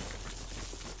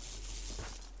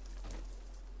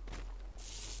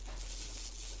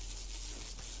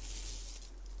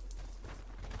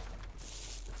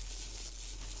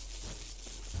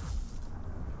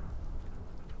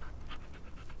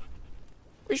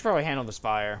 We should probably handle this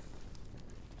fire.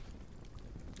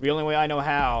 The only way I know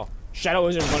how. Shadow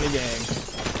isn't running game.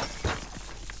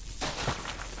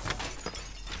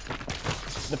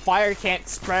 The fire can't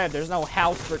spread. There's no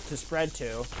house for it to spread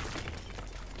to.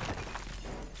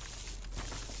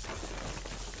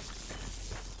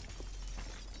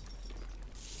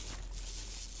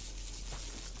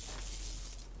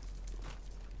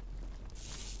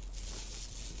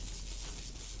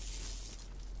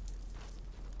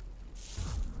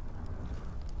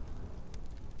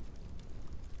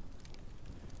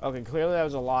 Okay, clearly that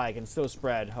was a lie. It can still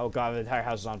spread. Oh god, the entire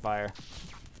house is on fire.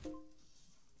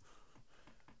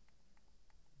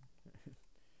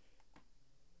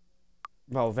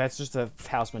 Oh, that's just a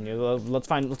house menu. Let's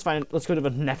go to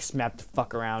the next map to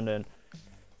fuck around in.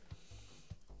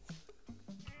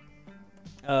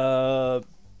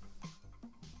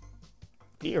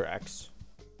 T-Rex.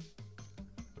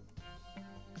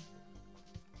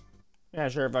 Yeah,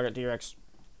 sure, if I got T-Rex.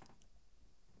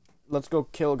 Let's go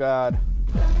kill God.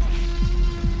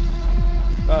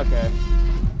 Okay.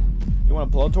 You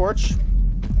want a blowtorch?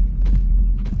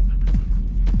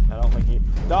 I don't think he...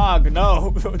 Dog,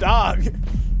 no! Dog!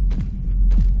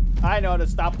 I know how to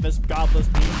stop this godless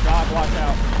being. Dog, watch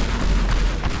out.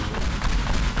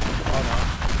 Oh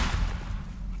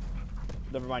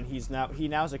no. Never mind, he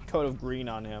now has a coat of green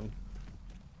on him.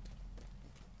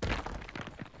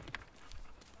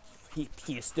 He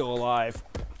is still alive.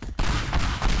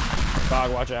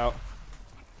 Dog, watch out.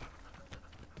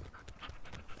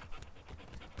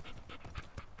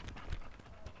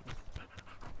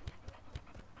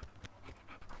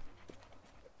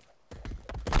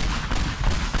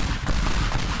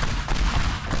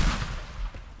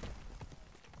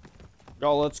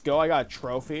 Oh, let's go. I got a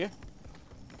trophy.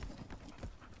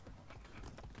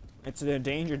 It's an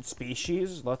endangered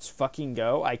species. Let's fucking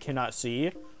go. I cannot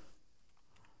see.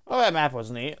 Oh, that map was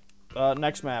neat.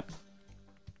 Next map.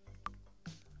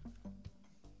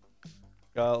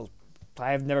 I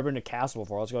have never been to Castle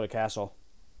before. Let's go to Castle.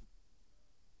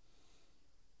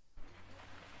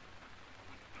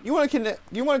 You want to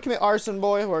commit arson,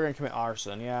 boy? We're gonna commit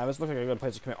arson. Yeah, this looks like a good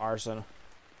place to commit arson.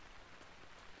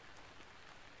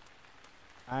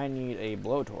 I need a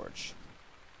blowtorch.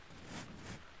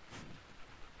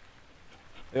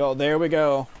 Oh, there we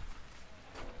go.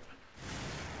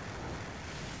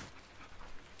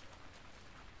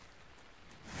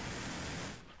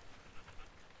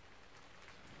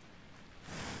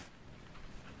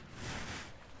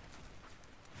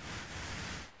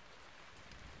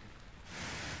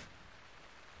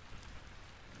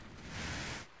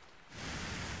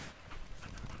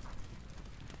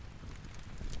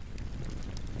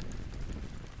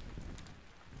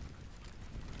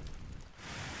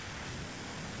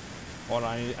 Hold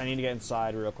on, I need to get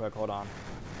inside real quick. Hold on.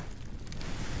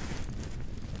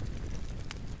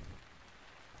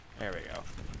 There we go.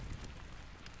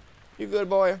 You good,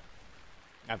 boy?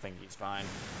 I think he's fine.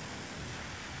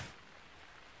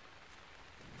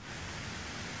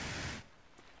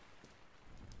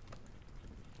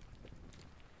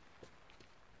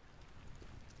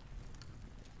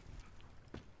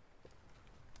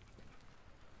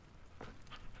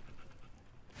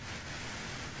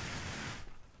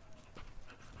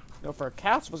 No, for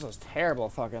cats was this terrible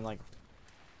fucking like.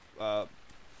 Oh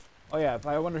yeah,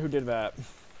 I wonder who did that.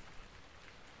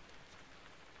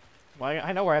 Well,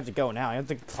 I know where I have to go now. I have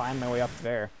to climb my way up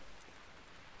there.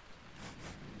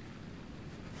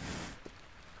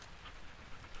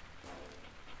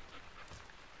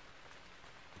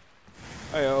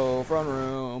 Hey-oh, front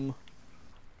room.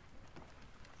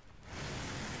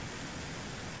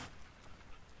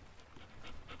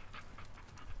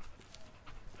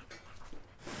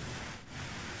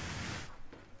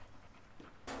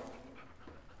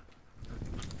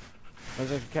 This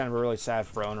is kind of a really sad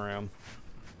throne room.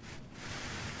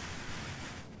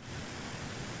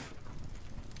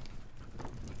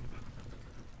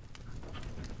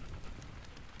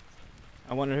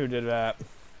 I wonder who did that.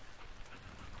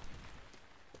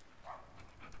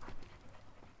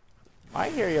 I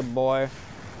hear you, boy.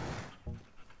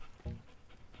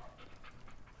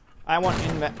 I want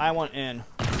in. I want in.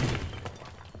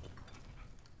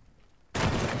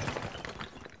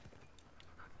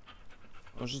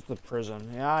 It was just the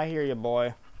prison. Yeah, I hear you,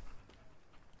 boy.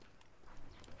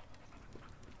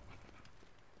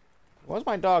 What's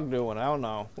my dog doing? I don't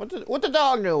know. What the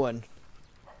dog doing?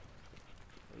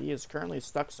 He is currently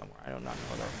stuck somewhere. I do not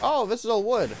know though. Oh, this is all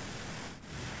wood.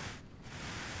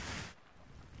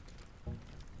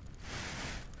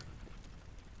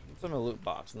 What's in the loot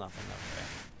box? Nothing.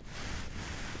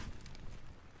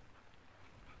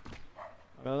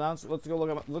 Okay. Well, now let's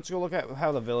go look at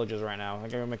how the village is right now. I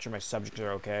gotta make sure my subjects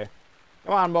are okay.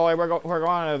 Come on, boy, we're going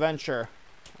on an adventure.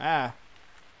 Ah,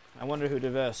 I wonder who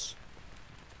did this.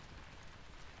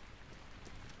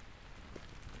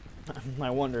 I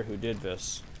wonder who did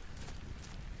this.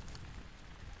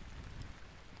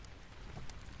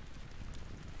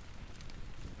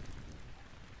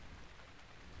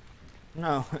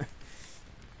 No.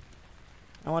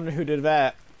 I wonder who did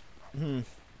that.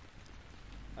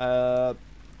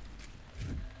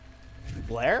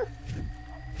 Glare?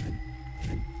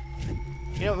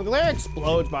 You know, the glare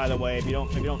explodes, by the way, if you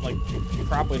don't like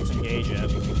properly disengage it.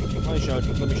 Let me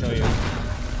show you.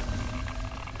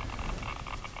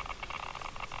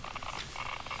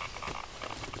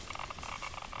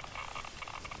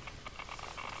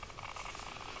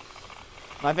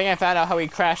 I think I found out how he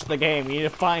crashed the game. You need to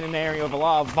find an area with a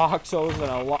lot of voxels and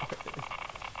a lot.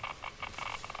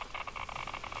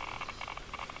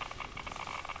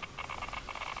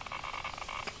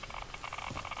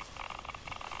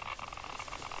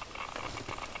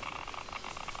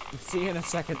 See you in a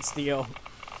second, Steel.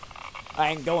 I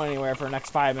ain't going anywhere for the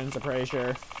next 5 minutes, I'm pretty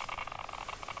sure.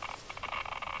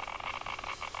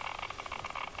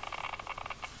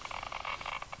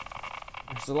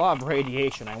 There's a lot of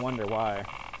radiation, I wonder why.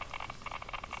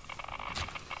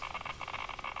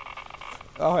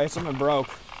 Oh, hey, something broke.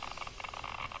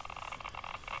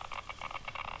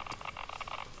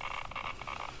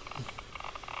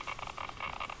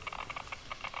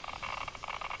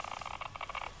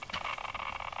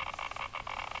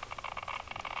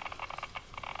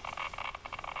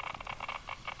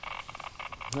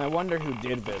 I wonder who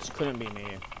did this. Couldn't be me.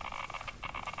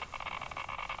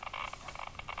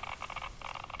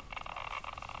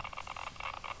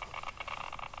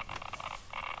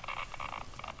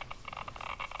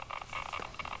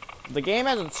 The game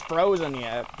hasn't frozen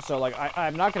yet, so like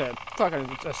I'm not gonna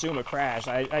fucking assume a crash.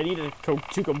 I need it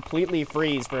to completely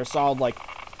freeze for a solid like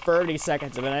 30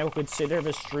 seconds, and then I will consider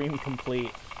the stream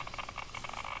complete.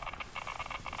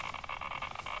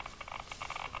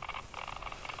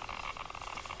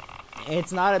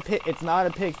 It's not a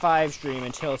pigFIVE stream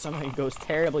until something goes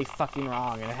terribly fucking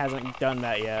wrong, and it hasn't done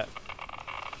that yet.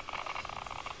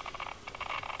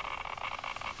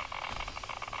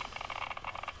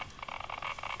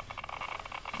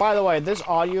 By the way, this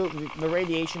audio, the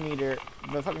radiation meter,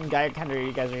 the fucking Geiger counter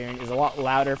you guys are hearing is a lot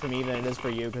louder for me than it is for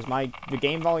you, because the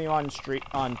game volume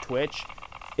on Twitch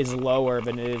is lower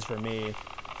than it is for me.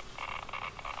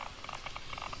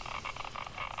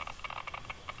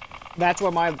 That's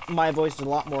why my voice is a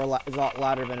lot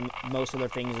louder than most other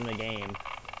things in the game.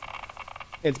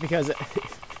 It's because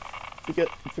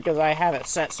I have it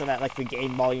set so that like the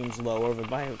game volume's lower, but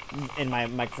my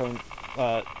microphone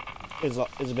is a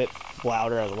bit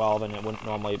louder as well than it wouldn't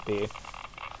normally be.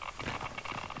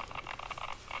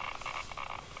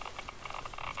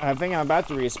 I think I'm about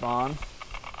to respawn.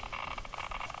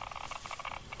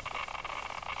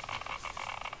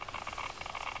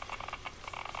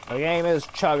 The game is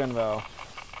chugging though.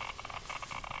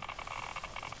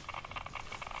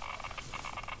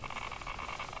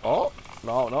 Oh,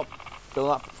 no, nope. Still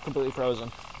not completely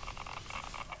frozen.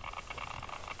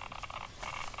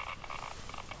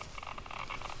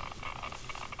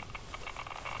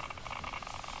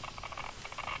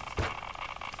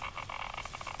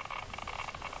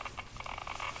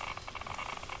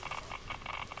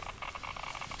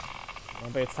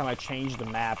 Maybe it's time I change the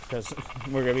map because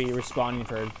we're gonna be respawning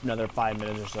for another 5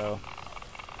 minutes or so.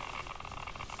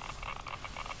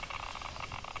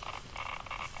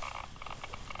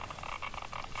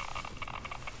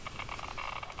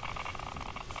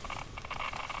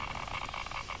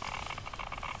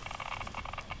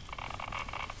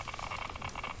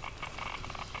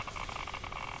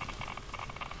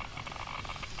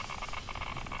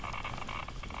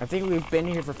 I think we've been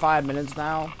here for 5 minutes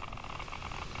now.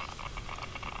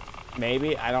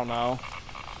 Maybe, I don't know.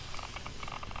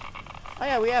 Oh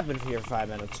yeah, we have been here for 5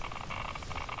 minutes.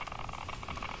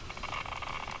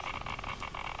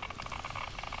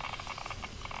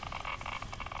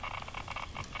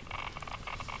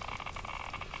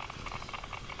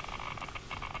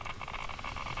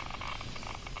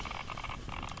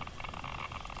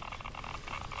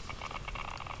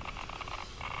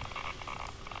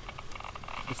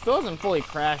 It still hasn't fully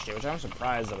crashed yet, which I'm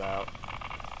surprised about.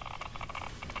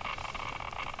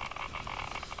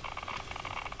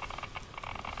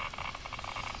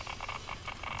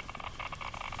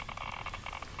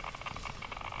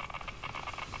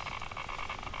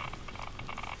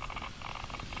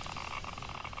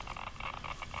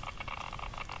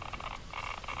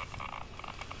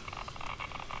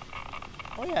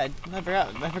 Oh yeah, I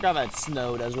forgot that it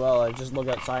snowed as well. I just look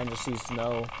outside and just see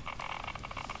snow.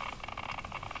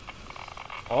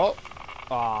 Oh.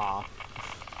 Ah.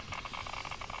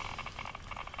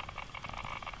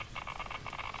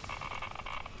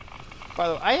 By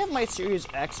the way, I have my Series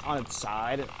X on its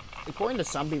side. According to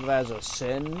some people, that is a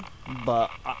sin,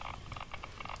 but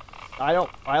I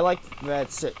don't. I like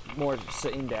that more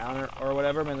sitting down or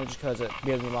whatever, mainly just because it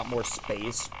gives me a lot more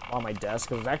space on my desk.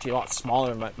 Because it's actually a lot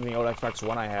smaller than the old Xbox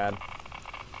One I had.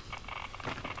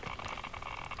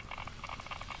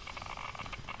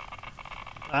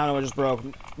 I don't know, it just broke.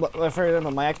 For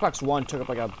example, my Xbox One took up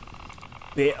like a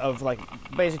bit of like,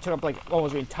 basically took up like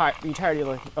almost the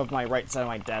entirety of my right side of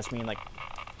my desk, meaning like,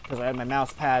 because I had my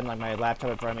mouse pad and like my laptop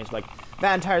in front of me, so like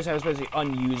that entire side was basically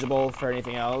unusable for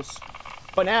anything else.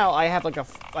 But now I have like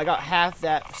I got half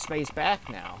that space back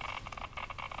now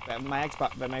that my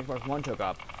Xbox One took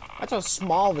up. That's how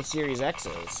small the Series X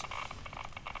is.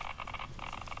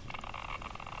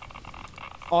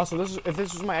 Also, if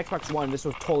this was my Xbox One, this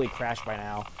would totally crash by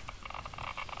now.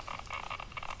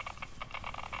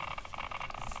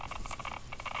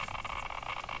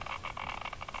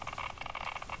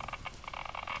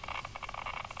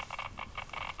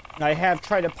 I have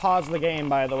tried to pause the game,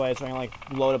 by the way, so I can like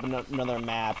load up another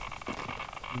map,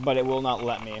 but it will not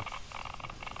let me.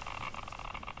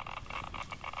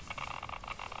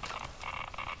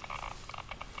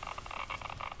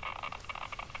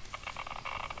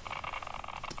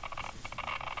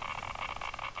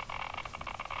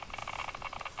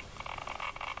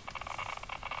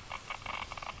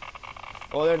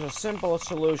 Well, there's a simple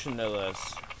solution to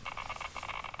this.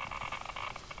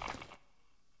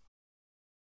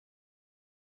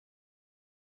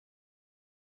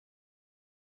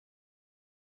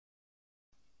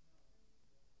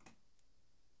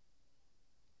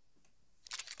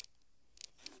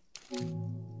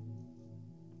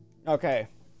 Okay,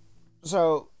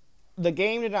 so the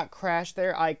game did not crash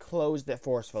there. I closed it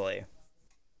forcefully.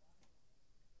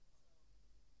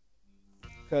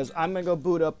 Because I'm going to go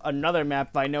boot up another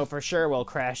map I know for sure will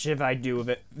crash if I do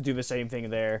the same thing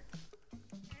there.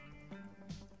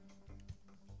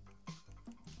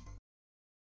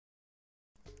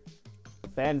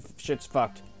 Then shit's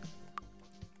fucked.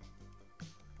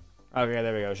 Okay,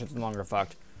 there we go. Shit's no longer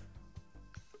fucked.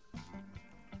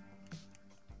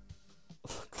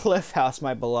 Cliff House,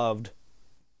 my beloved.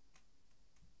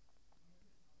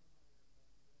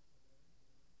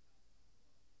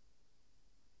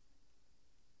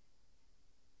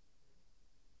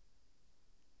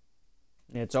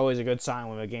 It's always a good sign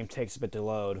when a game takes a bit to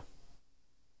load.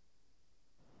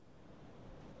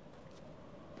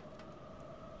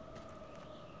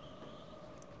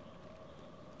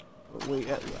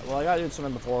 Well, I gotta do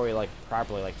something before we, like,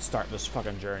 properly, like, start this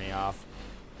fucking journey off.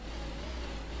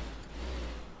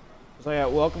 So yeah,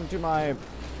 welcome to my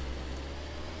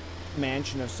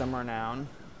mansion of some renown.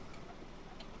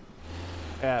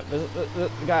 Yeah,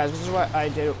 guys, this is what I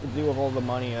do with all the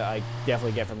money that I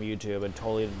definitely get from YouTube and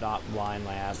totally not lying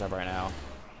my ass up right now.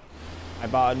 I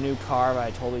bought a new car that I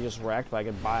totally just wrecked, but I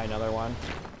could buy another one.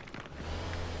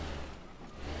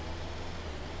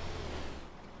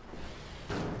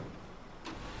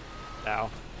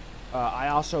 Ow. I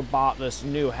also bought this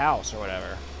new house or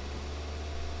whatever.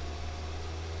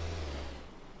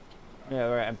 Yeah,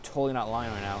 right, I'm totally not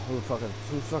lying right now. Who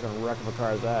fucking wreck of a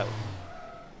car is that?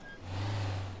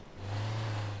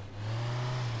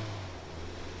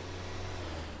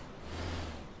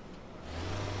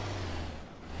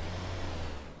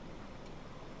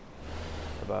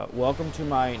 But welcome to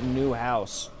my new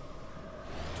house.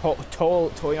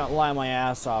 Totally not lying my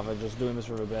ass off and just doing this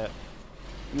for a bit.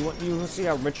 You want to see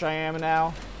how rich I am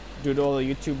now? Due to all the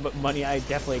YouTube money I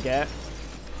definitely get.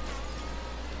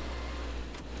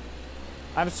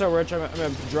 I'm so rich, I'm gonna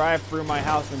drive through my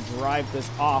house and drive this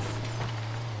off.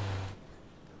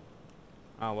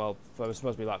 Oh well, it was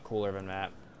supposed to be a lot cooler than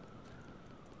that.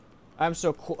 I'm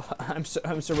so cool. I'm so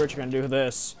rich. I'm gonna do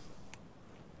this.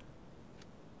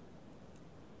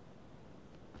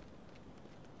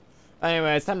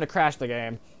 Anyway, it's time to crash the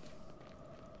game.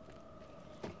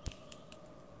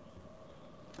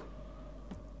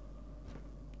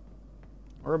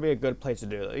 Where would be a good place to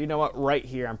do this? You know what? Right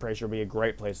here, I'm pretty sure would be a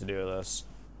great place to do this.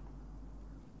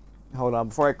 Hold on,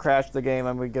 before I crash the game,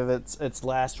 I'm gonna give it its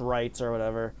last rites or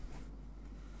whatever.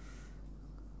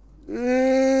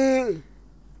 I'm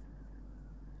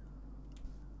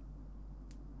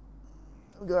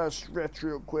gonna stretch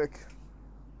real quick.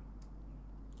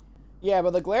 Yeah,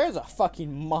 but the glare is a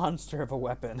fucking monster of a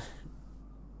weapon.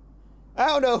 I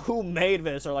don't know who made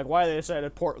this or like why they decided to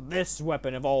port this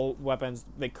weapon of all weapons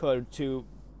they could to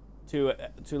to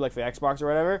like the Xbox or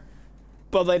whatever.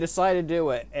 But they decided to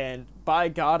do it, and by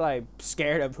God, I'm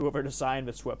scared of whoever designed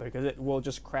this whip because it will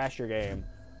just crash your game.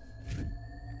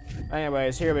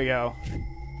 Anyways, here we go.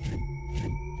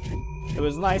 It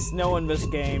was nice knowing this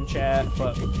game, chat,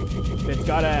 but it's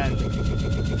gotta end.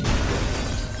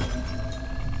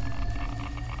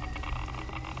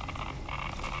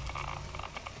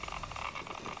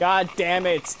 God damn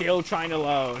it, it's still trying to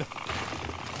load.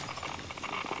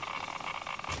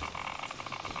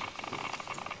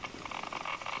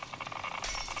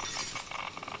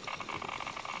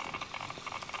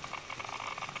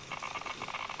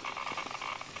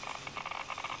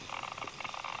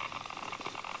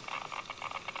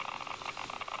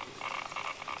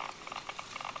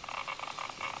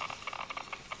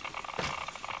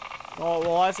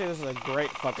 Well, I say this is a great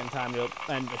fucking time to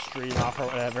end the stream off or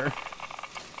whatever.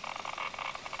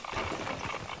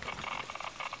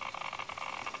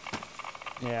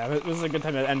 Yeah, this is a good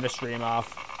time to end the stream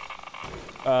off.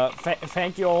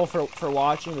 Thank you all for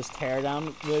watching this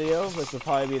teardown video. This will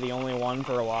probably be the only one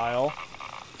for a while.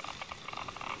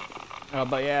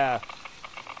 But yeah,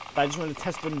 I just wanted to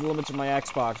test the limits of my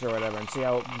Xbox or whatever and see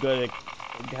how good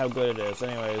it is.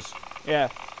 Anyways, yeah,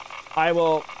 I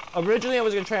will. Originally, I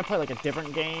was gonna try and play like a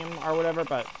different game or whatever,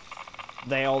 but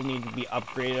they all need to be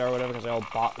upgraded or whatever because I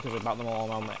bought them all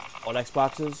on my old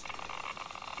Xboxes.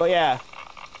 But yeah,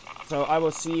 so I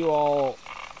will see you all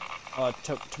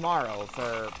tomorrow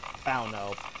for I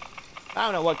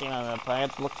don't know what game I'm gonna play. I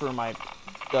have to look through my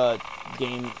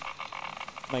games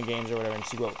or whatever and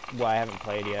see what I haven't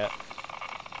played yet.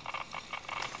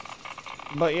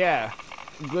 But yeah,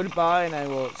 goodbye, and I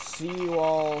will see you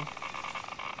all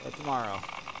tomorrow.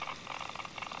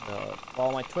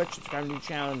 Follow my Twitch, subscribe to the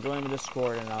channel, and join the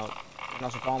Discord, and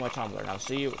also follow my Tumblr. And I'll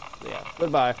see you. Yeah,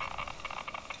 goodbye.